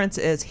difference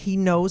is he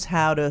knows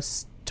how to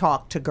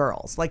talk to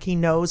girls. Like, he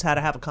knows how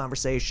to have a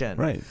conversation.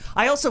 Right.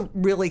 I also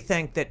really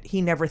think that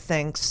he never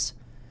thinks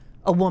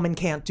a woman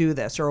can't do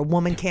this, or a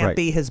woman can't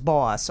be his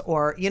boss,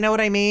 or, you know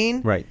what I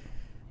mean? Right.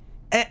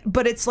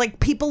 But it's like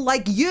people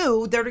like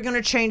you that are going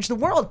to change the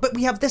world. But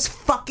we have this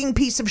fucking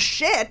piece of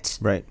shit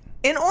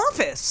in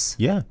office.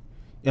 Yeah.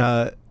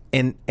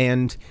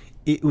 And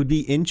it would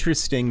be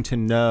interesting to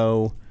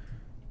know...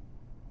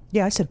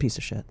 Yeah, I said piece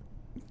of shit.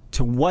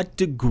 To what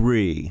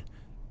degree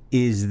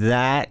is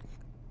that...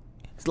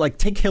 Like,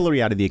 take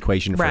Hillary out of the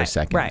equation for a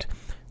second. Right.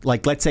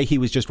 Like, let's say he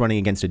was just running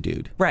against a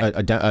dude. Right.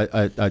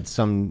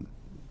 Some...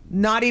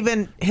 Not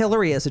even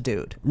Hillary as a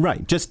dude.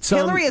 Right. Just some...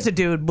 Hillary as a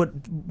dude,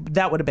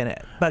 that would have been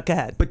it. But go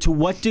ahead. But to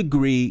what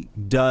degree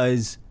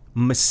does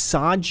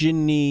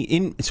misogyny,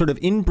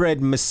 inbred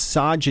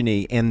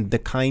misogyny and the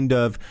kind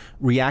of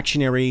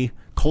reactionary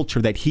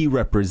culture that he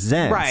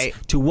represents,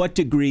 to what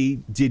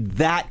degree did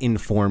that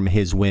inform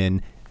his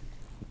win,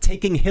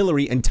 taking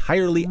Hillary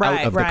entirely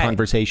out of the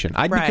conversation?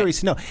 I'd be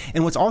curious to know.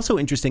 And what's also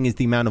interesting is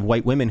the amount of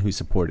white women who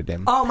supported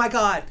him. Oh, my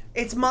God.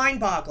 It's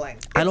mind-boggling.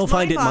 I don't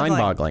find it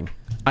mind-boggling.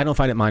 I don't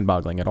find it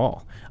mind-boggling at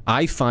all.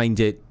 I find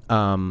it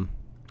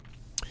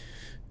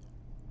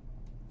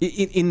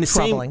in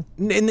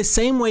the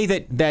same way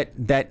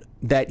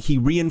that he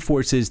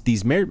reinforces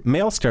these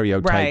male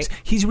stereotypes,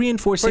 he's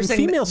reinforcing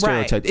female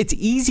stereotypes. It's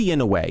easy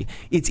in a way.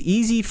 It's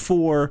easy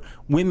for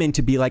women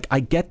to be like, I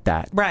get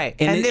that. Right.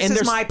 And this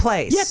is my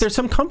place. Yeah, there's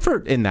some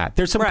comfort in that.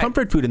 There's some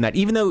comfort food in that.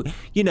 Even though,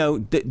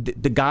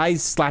 the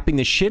guy's slapping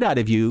the shit out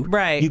of you,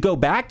 you go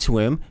back to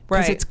him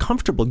because it's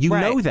comfortable. You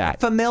know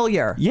that.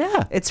 Familiar.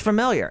 Yeah. It's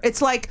familiar.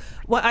 It's like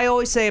what I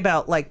always say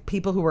about like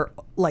people who are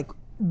like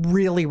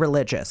really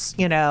religious,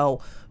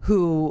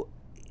 who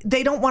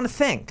they don't want to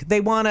think.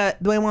 They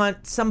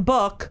want some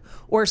book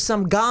or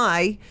some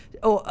guy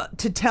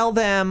to tell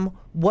them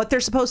what they're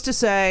supposed to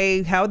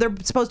say, how they're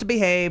supposed to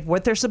behave,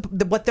 what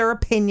their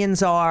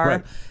opinions are.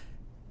 Right.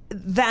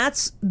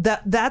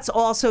 That's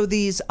also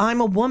these I'm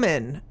a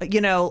woman,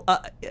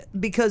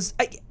 because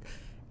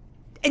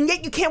and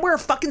yet you can't wear a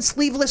fucking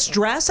sleeveless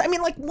dress. I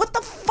mean, like, what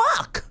the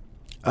fuck?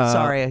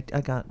 Sorry,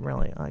 I got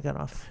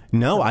off.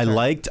 No, I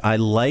liked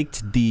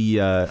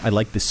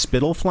the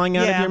spittle flying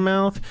out of your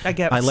mouth.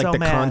 I liked the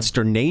mad.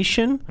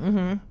 Consternation.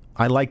 Mm-hmm.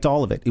 I liked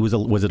all of it. Was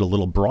it a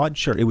little broad?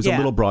 Sure, it was a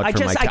little broad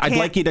for Mike. I'd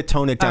like you to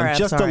tone it down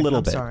just a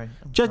little bit. Sorry.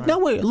 No,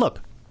 wait,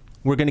 look,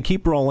 we're going to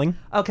keep rolling.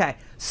 Okay,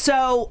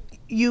 so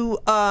you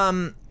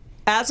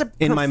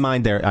in my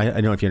mind there, I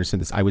don't know if you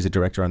understand this, I was a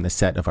director on the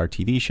set of our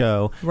TV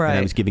show, and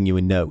I was giving you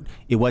a note.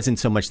 It wasn't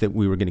so much that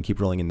we were going to keep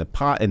rolling in the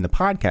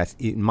podcast.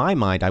 In my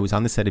mind, I was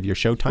on the set of your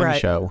Showtime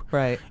show,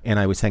 and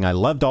I was saying I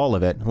loved all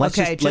of it. Let's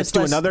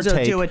do another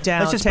take. Do it down.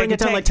 Let's just bring it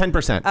down like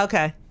 10%.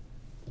 Okay.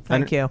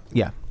 Thank you.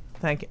 Yeah.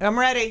 Thank you. I'm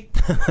ready.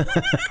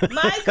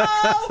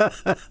 Michael!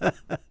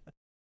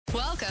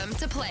 Welcome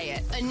to Play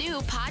It, a new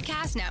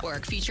podcast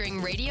network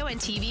featuring radio and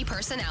TV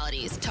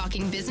personalities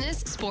talking business,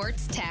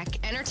 sports, tech,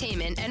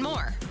 entertainment, and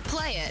more.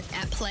 Play it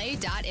at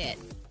play.it.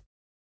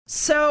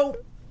 So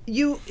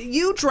you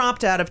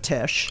dropped out of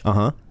Tisch.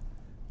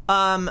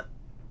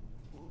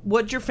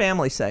 What'd your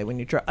family say when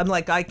you dropped? I'm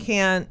like, I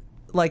can't.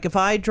 Like, if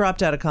I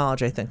dropped out of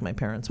college, I think my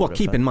parents would. Well,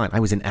 keep in mind, I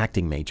was an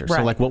acting major,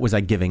 so like, what was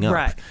I giving up?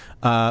 Right.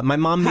 My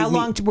mom. How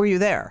long were you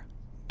there?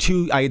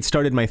 I had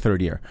started my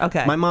third year.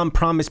 Okay. My mom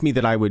promised me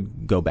that I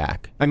would go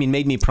back. I mean,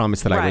 made me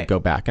promise that I would go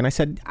back. And I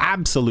said,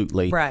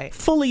 absolutely. Right.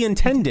 Fully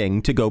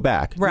intending to go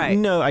back. Right.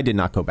 No, I did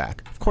not go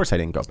back. Of course I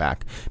didn't go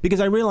back. Because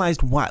I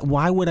realized,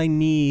 why would I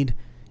need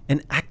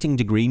an acting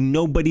degree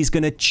nobody's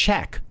going to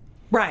check?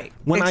 Right.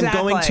 When I'm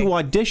going to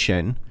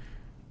audition,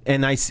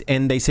 and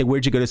they say,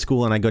 where'd you go to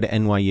school? And I go to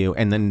NYU.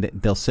 And then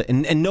they'll say,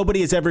 and nobody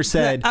has ever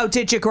said. Oh,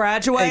 did you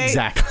graduate?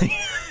 Exactly.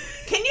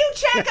 Can you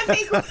check if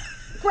he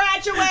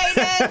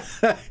graduated?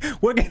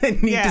 We're going to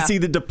need to see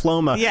the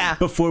diploma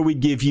before we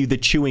give you the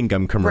chewing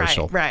gum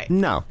commercial. Right.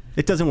 No,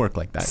 it doesn't work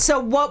like that. So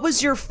what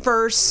was your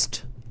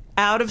first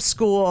out of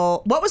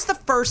school? What was the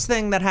first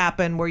thing that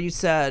happened where you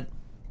said,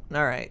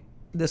 all right,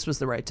 this was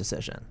the right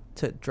decision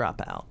to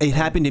drop out? It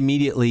happened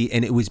immediately,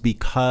 and it was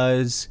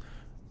because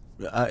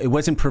it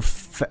wasn't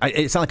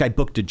it's not like I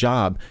booked a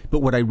job, but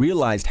what I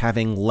realized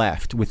having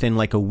left within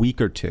like a week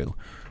or two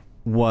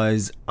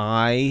was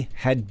I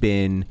had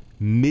been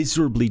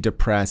miserably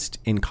depressed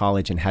in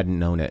college and hadn't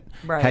known it.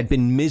 Right. Had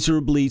been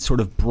miserably sort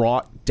of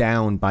brought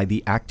down by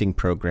the acting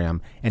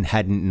program and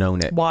hadn't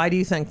known it. Why do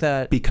you think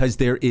that? Because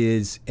there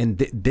is, and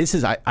this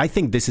is, I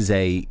think this is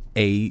a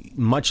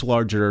much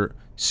larger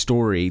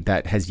story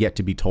that has yet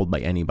to be told by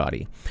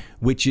anybody,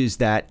 which is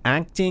that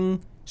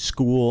acting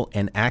school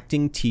and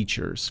acting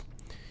teachers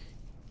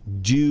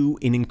do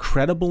an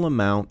incredible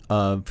amount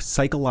of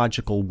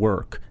psychological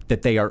work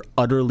that they are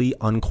utterly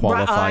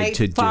unqualified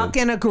to do. I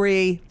fucking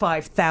agree.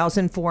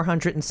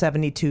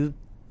 5,472%.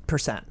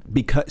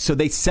 Because so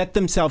they set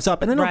themselves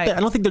up, and I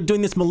don't think they're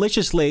doing this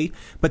maliciously,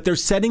 but they're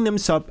setting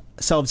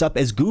themselves up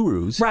as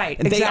gurus. Right.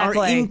 And they are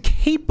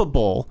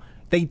incapable.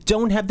 They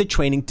don't have the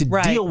training to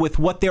deal with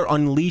what they're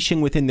unleashing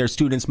within their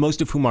students,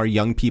 most of whom are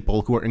young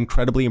people who are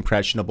incredibly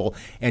impressionable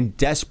and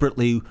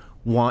desperately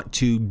want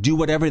to do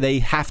whatever they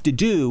have to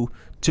do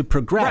to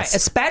progress. Right,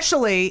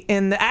 especially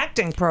in the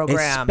acting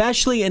program.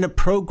 Especially in a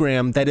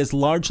program that is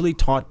largely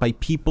taught by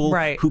people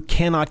who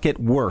cannot get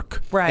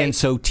work and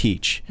so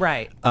teach.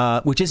 Right.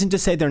 Which isn't to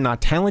say they're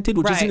not talented,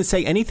 which isn't to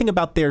say anything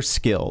about their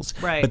skills.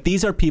 Right. But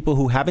these are people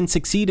who haven't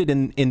succeeded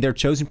in their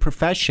chosen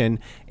profession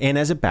and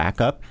as a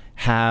backup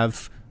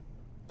have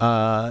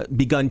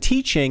begun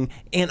teaching.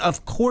 And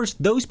of course,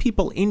 those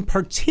people in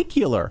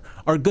particular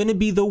are going to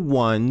be the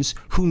ones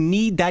who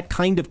need that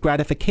kind of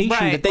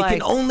gratification that they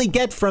can only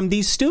get from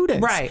these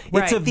students. Right.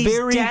 It's a these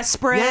very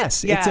desperate,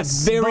 it's a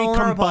very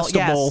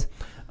combustible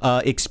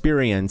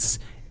experience.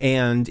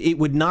 And it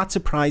would not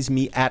surprise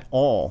me at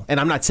all.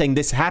 And I'm not saying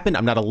this happened.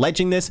 I'm not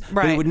alleging this.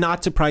 But it would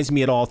not surprise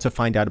me at all to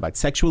find out about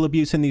sexual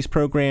abuse in these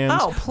programs.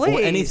 Oh, please.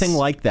 Or anything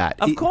like that.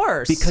 Of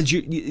course. Because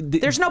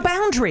there's no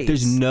boundaries.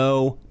 There's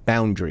no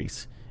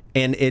boundaries.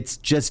 And I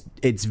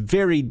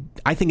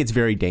think it's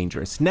very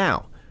dangerous.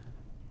 Now,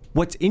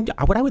 what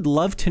I would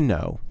love to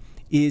know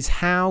is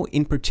how,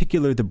 in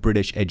particular, the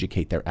British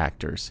educate their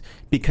actors,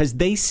 because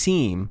they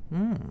seem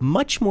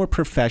much more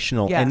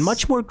professional and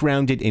much more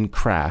grounded in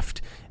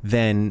craft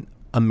than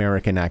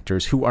American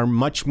actors, who are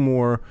much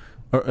more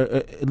Or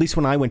at least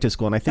when I went to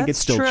school, and I think it's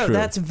still true.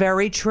 That's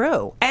very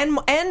true. And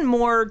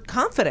more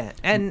confident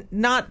and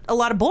not a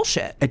lot of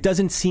bullshit. It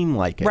doesn't seem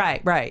like it.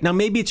 Right. Now,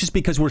 maybe it's just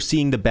because we're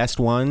seeing the best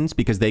ones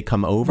because they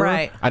come over.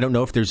 Right. I don't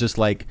know if there's just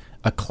like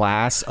a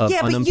class of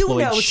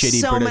unemployed,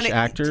 shitty British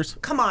actors.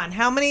 Come on.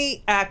 How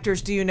many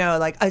actors do you know?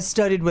 Like, I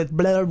studied with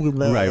blah, blah,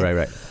 blah.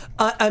 Right.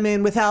 I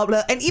mean, without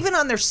blah. And even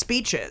on their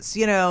speeches,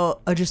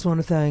 I just want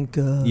to thank...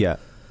 yeah.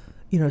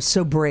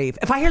 So brave.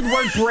 If I hear the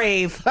word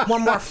brave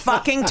one more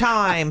fucking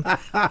time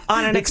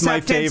on an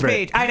acceptance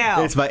speech, I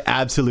know. It's my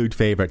absolute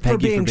favorite.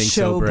 Thank you for being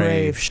so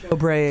brave. So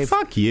brave.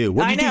 Fuck you.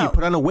 What did you do? You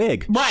put on a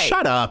wig. Right.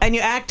 Shut up. And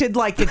you acted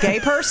like a gay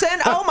person?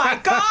 Oh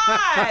my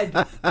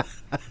God.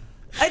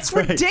 It's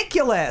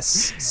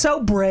ridiculous.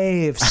 So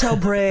brave. So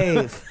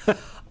brave.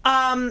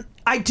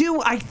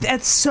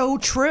 That's so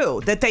true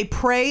that they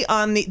prey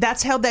on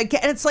that's how they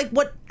get, and it's like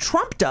what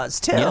Trump does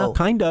too. Yeah,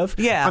 kind of.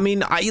 Yeah. I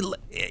mean,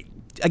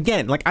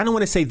 again, like, I don't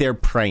want to say they're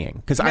preying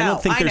because I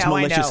don't think there's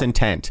malicious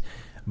intent,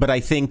 but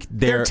I think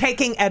they're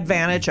taking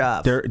advantage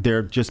of.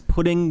 They're just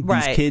putting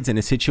these kids in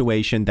a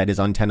situation that is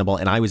untenable,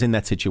 and I was in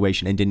that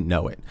situation and didn't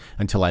know it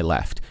until I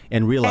left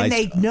and realized.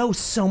 And they know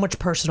so much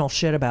personal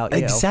shit about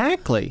you.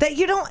 Exactly. That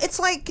you don't. It's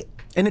like.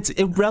 And it's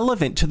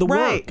irrelevant to the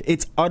work.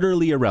 It's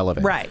utterly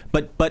irrelevant. Right.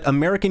 But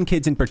American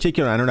kids in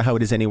particular, I don't know how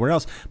it is anywhere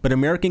else, but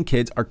American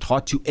kids are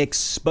taught to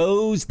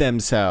expose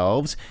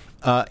themselves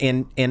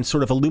and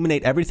sort of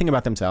illuminate everything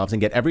about themselves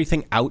and get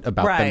everything out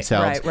about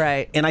themselves.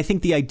 Right. And I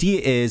think the idea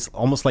is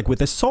almost like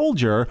with a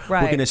soldier,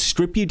 we're going to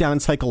strip you down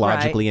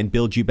psychologically and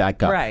build you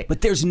back up. Right.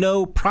 But there's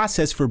no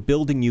process for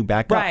building you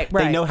back up.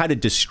 They know how to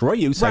destroy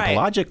you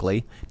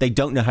psychologically. They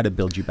don't know how to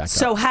build you back up.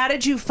 So how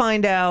did you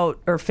find out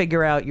or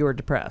figure out you were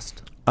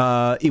depressed?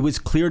 It was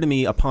clear to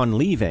me upon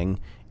leaving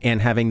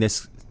and having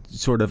this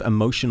sort of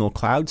emotional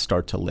cloud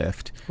start to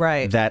lift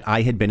that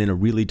I had been in a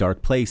really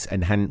dark place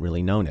and hadn't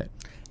really known it.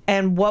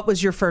 And what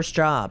was your first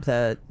job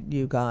that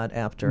you got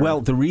after?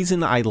 Well, the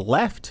reason I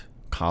left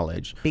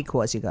college...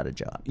 Because you got a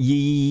job.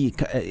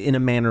 In a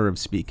manner of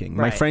speaking.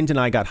 My friend and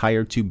I got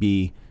hired to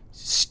be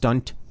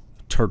stunt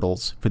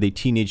turtles for the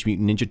Teenage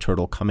Mutant Ninja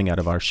Turtle coming out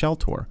of our shell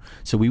tour.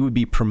 So we would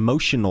be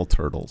promotional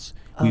turtles.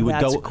 We would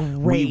great.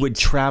 We would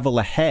travel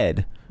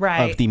ahead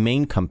of the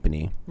main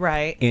company.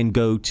 Right. And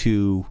go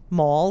to...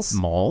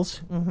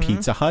 Malls,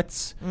 Pizza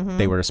Huts.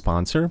 They were a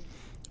sponsor.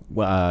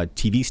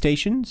 TV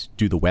stations,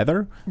 do the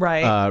weather.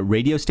 Right.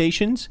 Radio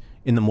stations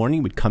in the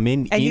morning would come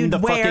in the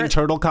fucking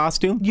turtle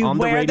costume on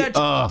the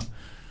radio.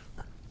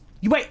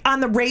 Wait, on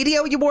the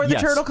radio you wore the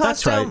turtle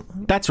costume?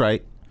 That's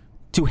right.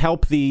 To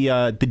help the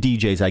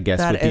DJs, I guess,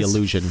 with the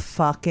illusion.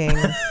 Fucking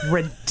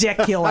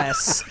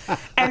ridiculous.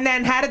 And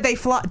then how did they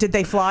fly? Did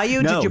they fly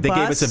you? No, did you they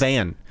gave us a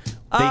van.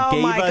 They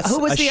gave us Who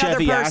was a the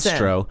Chevy other person?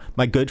 Astro.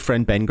 My good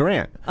friend Ben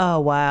Grant. Oh,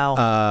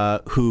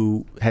 wow.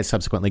 Who has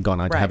subsequently gone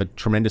on to have a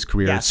tremendous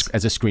career as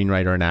a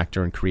screenwriter and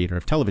actor and creator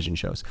of television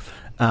shows.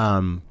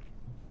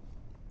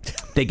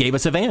 They gave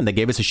us a van. They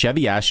gave us a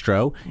Chevy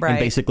Astro and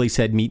basically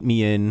said, meet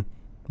me in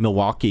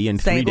Milwaukee in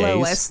 3 days. St.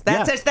 Louis.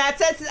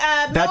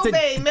 That's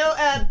a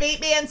movie. Beat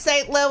me in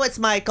St. Louis,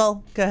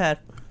 Michael. Go ahead.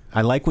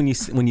 I like when you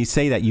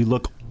say that. You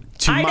look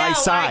to my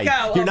side.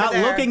 You're not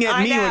looking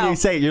at me when you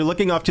say it. You're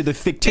looking off to the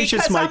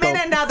fictitious Michael. Because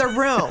I'm in another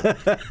room.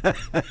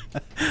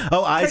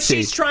 Oh, I see.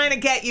 She's trying to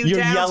get you you're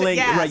down yelling, to...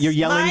 Yes. Right, you're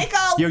yelling.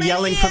 Michael, you're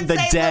yelling from the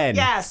den.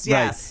 Yes.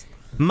 Right.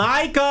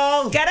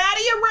 Michael! Get out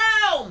of your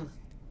room!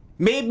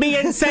 Meet me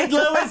in St.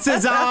 Louis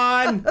is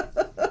on!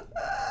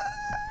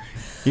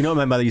 You know what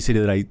my mother used to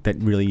do that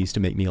really used to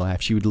make me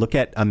laugh? She would look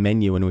at a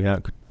menu when we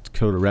would go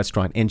to a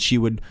restaurant, and she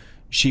would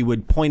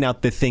point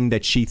out the thing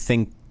that she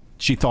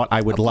thought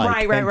I would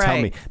like and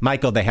tell me,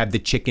 Michael, they have the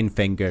chicken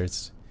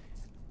fingers.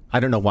 I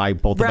don't know why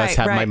both of us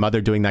have my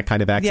mother doing that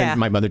kind of accent. Yeah.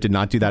 My mother did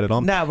not do that at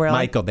all. No, really.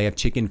 Michael, they have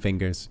chicken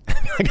fingers.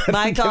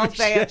 Michael,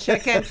 they have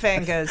chicken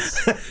fingers.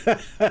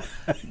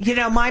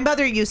 My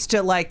mother used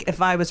to, like,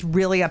 if I was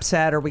really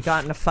upset or we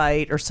got in a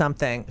fight or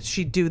something,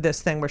 she'd do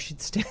this thing where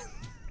she'd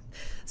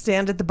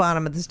stand at the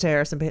bottom of the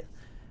stairs and be,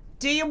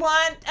 do you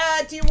want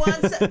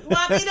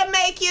me to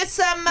make you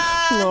some?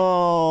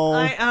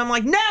 I'm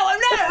like, no, I'm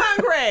not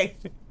hungry.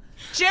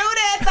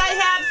 Judith, I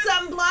have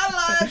some blah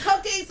blah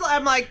cookies.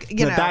 I'm like,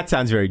 that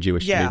sounds very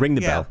Jewish to me. Ring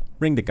the bell.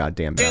 Ring the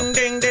goddamn bell. Ding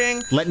ding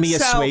ding. Let me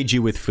assuage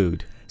you with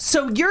food.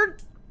 So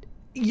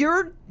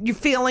you're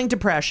feeling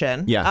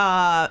depression.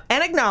 Yeah.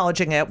 And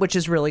acknowledging it, which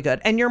is really good.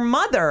 And your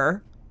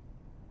mother,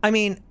 I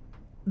mean,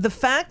 the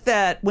fact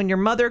that when your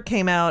mother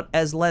came out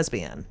as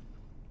lesbian,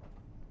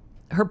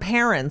 her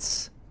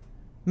parents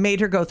made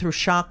her go through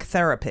shock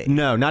therapy.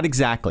 No, not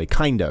exactly.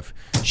 Kind of.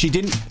 She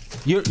didn't.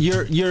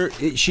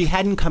 She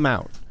hadn't come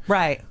out.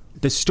 Right.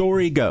 The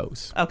story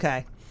goes.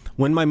 Okay.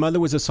 When my mother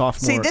was a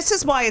sophomore. See, this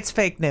is why it's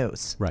fake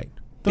news. Right.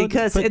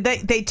 Because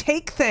they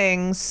take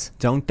things.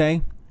 Don't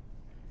they?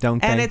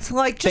 And it's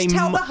like, just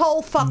tell the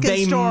whole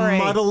fucking story. They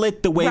muddle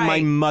it the way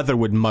my mother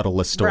would muddle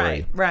a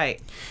story.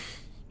 Right.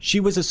 She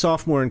was a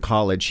sophomore in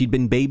college. She'd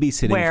been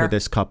babysitting for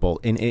this couple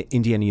in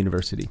Indiana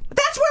University.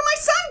 That's where my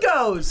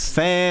son goes.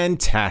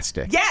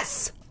 Fantastic.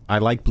 Yes. I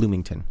like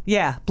Bloomington.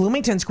 Yeah,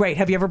 Bloomington's great.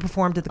 Have you ever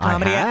performed at the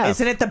Comedy? I have.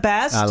 Isn't it the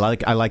best? I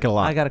like it a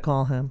lot. I got to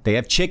call him. They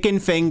have chicken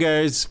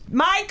fingers.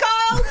 Michael,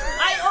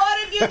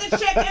 I ordered you the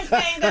chicken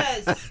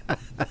fingers.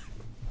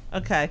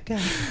 Okay, go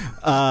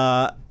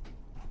ahead.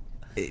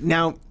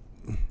 Now,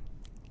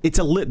 it's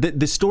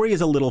the story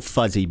is a little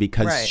fuzzy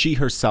because she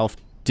herself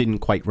didn't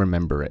quite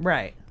remember it.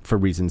 Right. For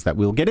reasons that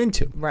we'll get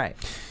into. Right.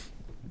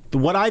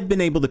 What I've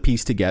been able to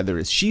piece together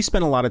is she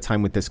spent a lot of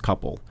time with this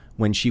couple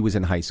when she was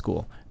in high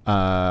school,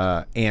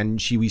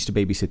 and she used to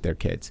babysit their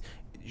kids.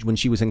 When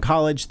she was in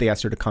college, they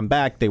asked her to come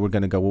back. They were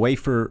going to go away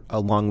for a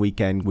long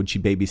weekend. Would she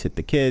babysit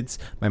the kids?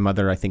 My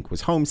mother, I think,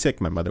 was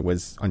homesick. My mother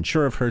was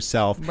unsure of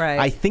herself. Right.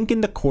 I think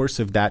in the course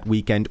of that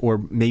weekend,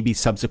 or maybe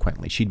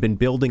subsequently, she'd been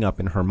building up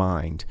in her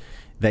mind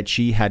that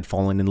she had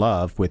fallen in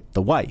love with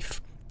the wife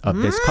of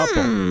this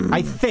couple.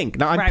 I think.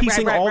 Now, I'm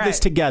piecing all this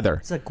together.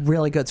 It's a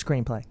really good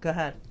screenplay. Go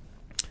ahead.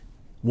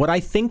 What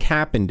I think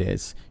happened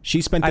is she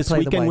spent this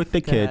weekend with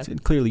the kids.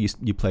 And clearly,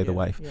 you play the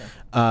wife.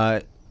 Yeah.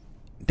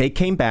 They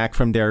came back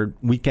from their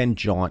weekend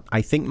jaunt.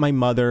 I think my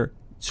mother,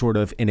 sort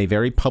of in a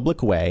very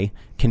public way,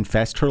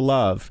 confessed her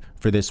love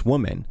for this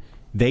woman.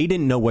 They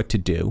didn't know what to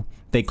do.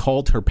 They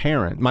called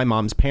my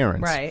mom's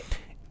parents. Right.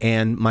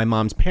 And my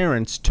mom's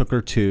parents took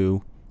her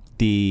to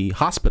the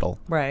hospital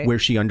where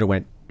she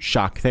underwent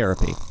shock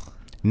therapy.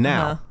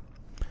 Now,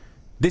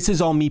 this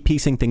is all me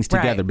piecing things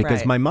together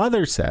because my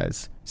mother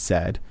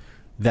said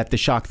that the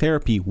shock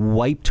therapy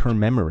wiped her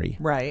memory.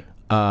 Right.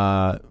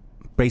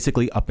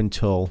 Basically up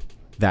until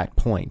that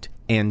point.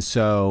 And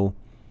so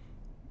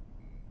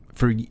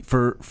for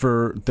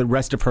the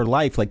rest of her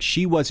life, like,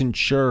 she wasn't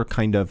sure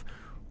kind of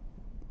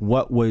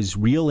what was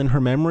real in her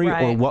memory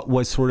or what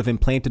was sort of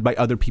implanted by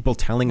other people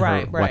telling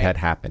her what had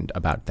happened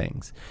about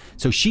things.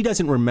 So she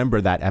doesn't remember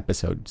that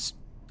episode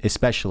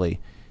especially,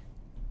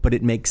 but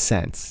it makes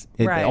sense.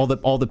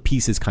 All the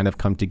pieces kind of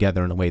come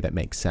together in a way that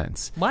makes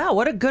sense. Wow,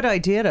 what a good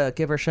idea to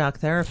give her shock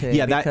therapy.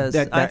 Yeah, because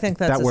I think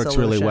that works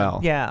really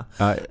well. Yeah.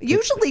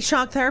 Usually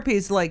shock therapy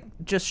is like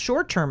just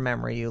short-term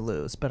memory you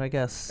lose, but I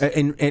guess.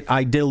 And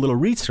I did a little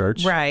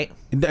research. Right.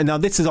 Now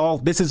this is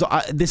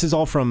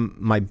all from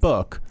my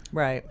book.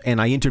 Right. And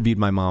I interviewed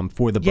my mom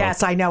for the book.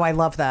 Yes, I know. I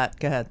love that.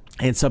 Go ahead.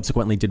 And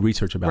subsequently did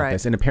research about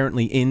this. And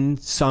apparently in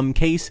some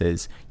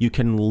cases you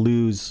can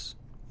lose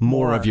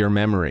more of your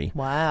memory.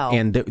 Wow.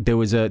 And there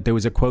was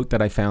a quote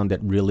that I found that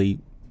really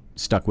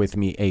stuck with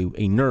me.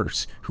 A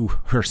nurse who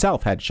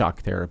herself had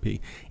shock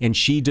therapy, and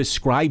she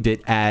described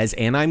it as,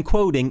 and I'm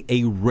quoting,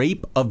 a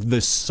rape of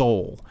the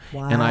soul.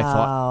 Wow. And I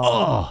thought,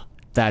 oh,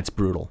 that's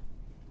brutal.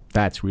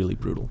 That's really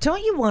brutal.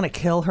 Don't you want to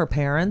kill her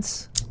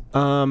parents?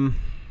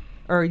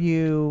 Or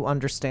you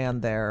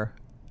understand their...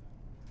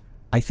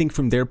 I think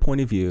from their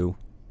point of view,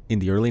 in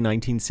the early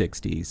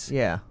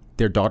 1960s,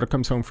 their daughter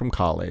comes home from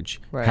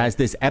college, has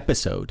this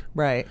episode,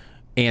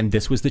 and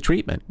this was the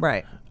treatment.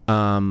 Right.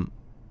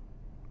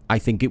 I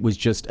think it was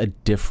just a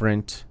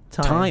different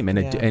time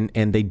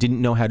and they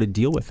didn't know how to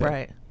deal with it.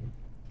 Right.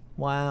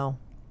 Wow.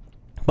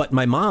 But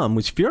my mom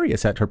was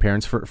furious at her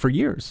parents for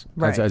years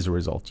as a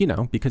result,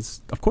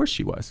 because of course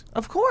she was.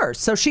 Of course.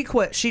 So she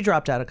quit. She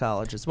dropped out of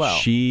college as well.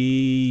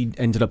 She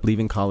ended up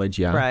leaving college,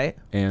 Right.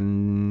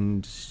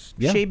 And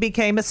she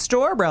became a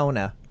store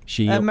owner.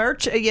 She was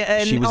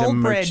in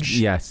Old Bridge.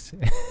 Yes.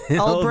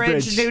 Old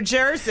Bridge, New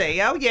Jersey.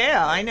 Oh,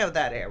 yeah. I know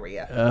that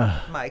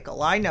area.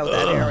 Michael, I know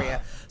that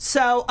area.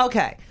 So,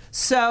 okay.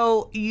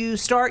 So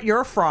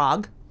you're a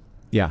frog.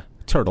 Yeah.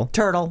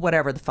 Turtle,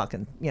 whatever the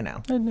fucking,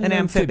 an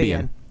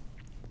amphibian.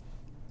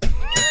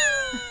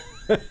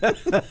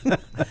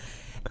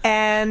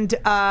 And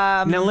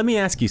now let me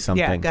ask you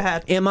something. Yeah, go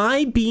ahead. Am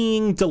I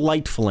being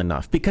delightful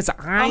enough? Because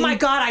oh my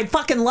God, I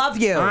fucking love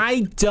you.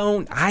 I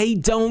don't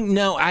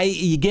know.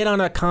 You get on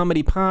a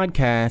comedy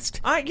podcast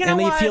and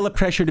you feel a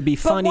pressure to be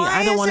funny. But why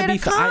I don't want to be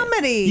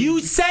comedy.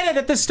 You said it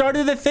at the start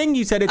of the thing.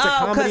 You said it's a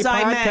comedy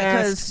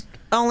podcast.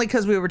 Only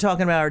because we were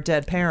talking about our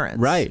dead parents,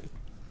 right?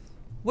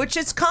 Which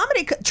is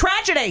comedy,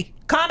 tragedy.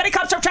 Comedy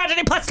comes from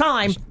tragedy plus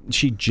time.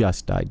 She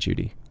just died,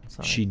 Judy.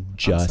 Sorry. She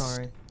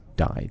just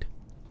died.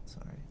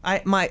 I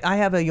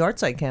have a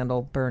yahrzeit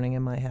candle burning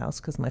in my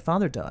house because my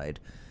father died.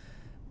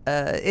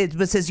 It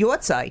was his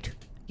yahrzeit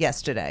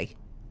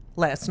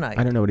last night.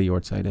 I don't know what a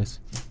yahrzeit is.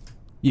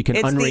 You can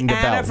unring the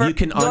bell. You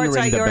can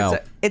unring the bell.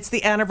 It's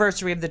the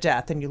anniversary of the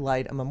death, and you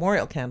light a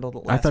memorial candle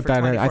that lasts for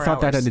 24 I thought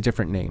hours. that had a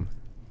different name.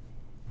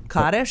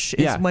 Kaddish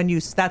is when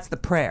that's the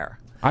prayer.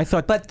 I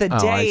thought, but the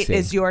date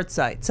is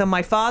yahrzeit. So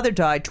my father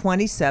died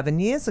 27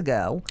 years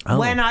ago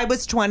when I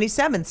was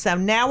 27. So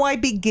now I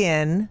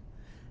begin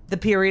the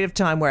period of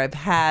time where I've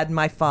had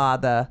my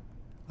father,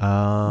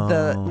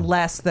 the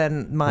less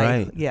than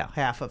my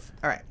half of.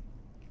 All right.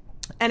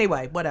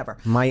 Anyway, whatever.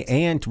 My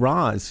aunt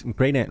Roz,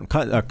 great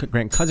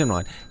cousin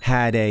Ron,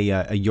 had a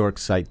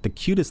yahrzeit, the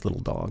cutest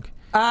little dog.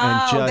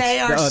 Oh, they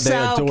are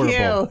so adorable.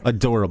 cute.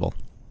 Adorable.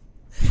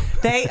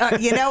 They are,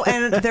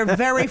 and they're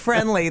very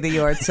friendly, the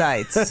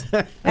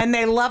yahrzeits. And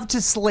they love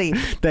to sleep.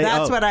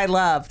 That's what I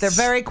love. They're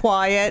very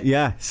quiet.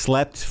 Yeah,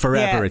 slept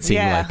forever, it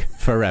seemed like.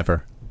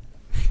 Forever.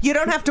 You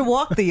don't have to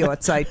walk the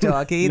Yortzeit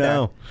dog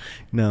either.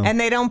 No. And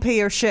they don't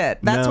pee or shit.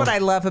 That's what I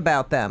love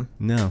about them.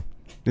 No.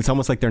 It's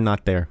almost like they're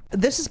not there.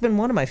 This has been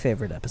one of my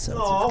favorite episodes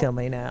of Kill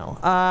Me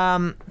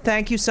Now.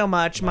 Thank you so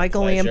much,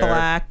 Michael Ian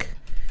Black.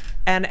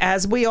 And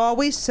as we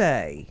always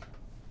say,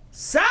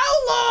 so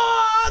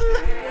long!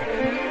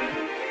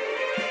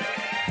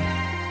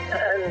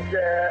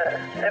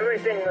 And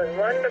everything was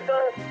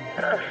wonderful.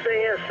 I'll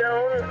see you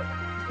soon.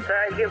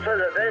 Thank you for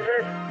the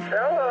visit.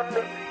 So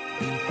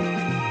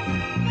long.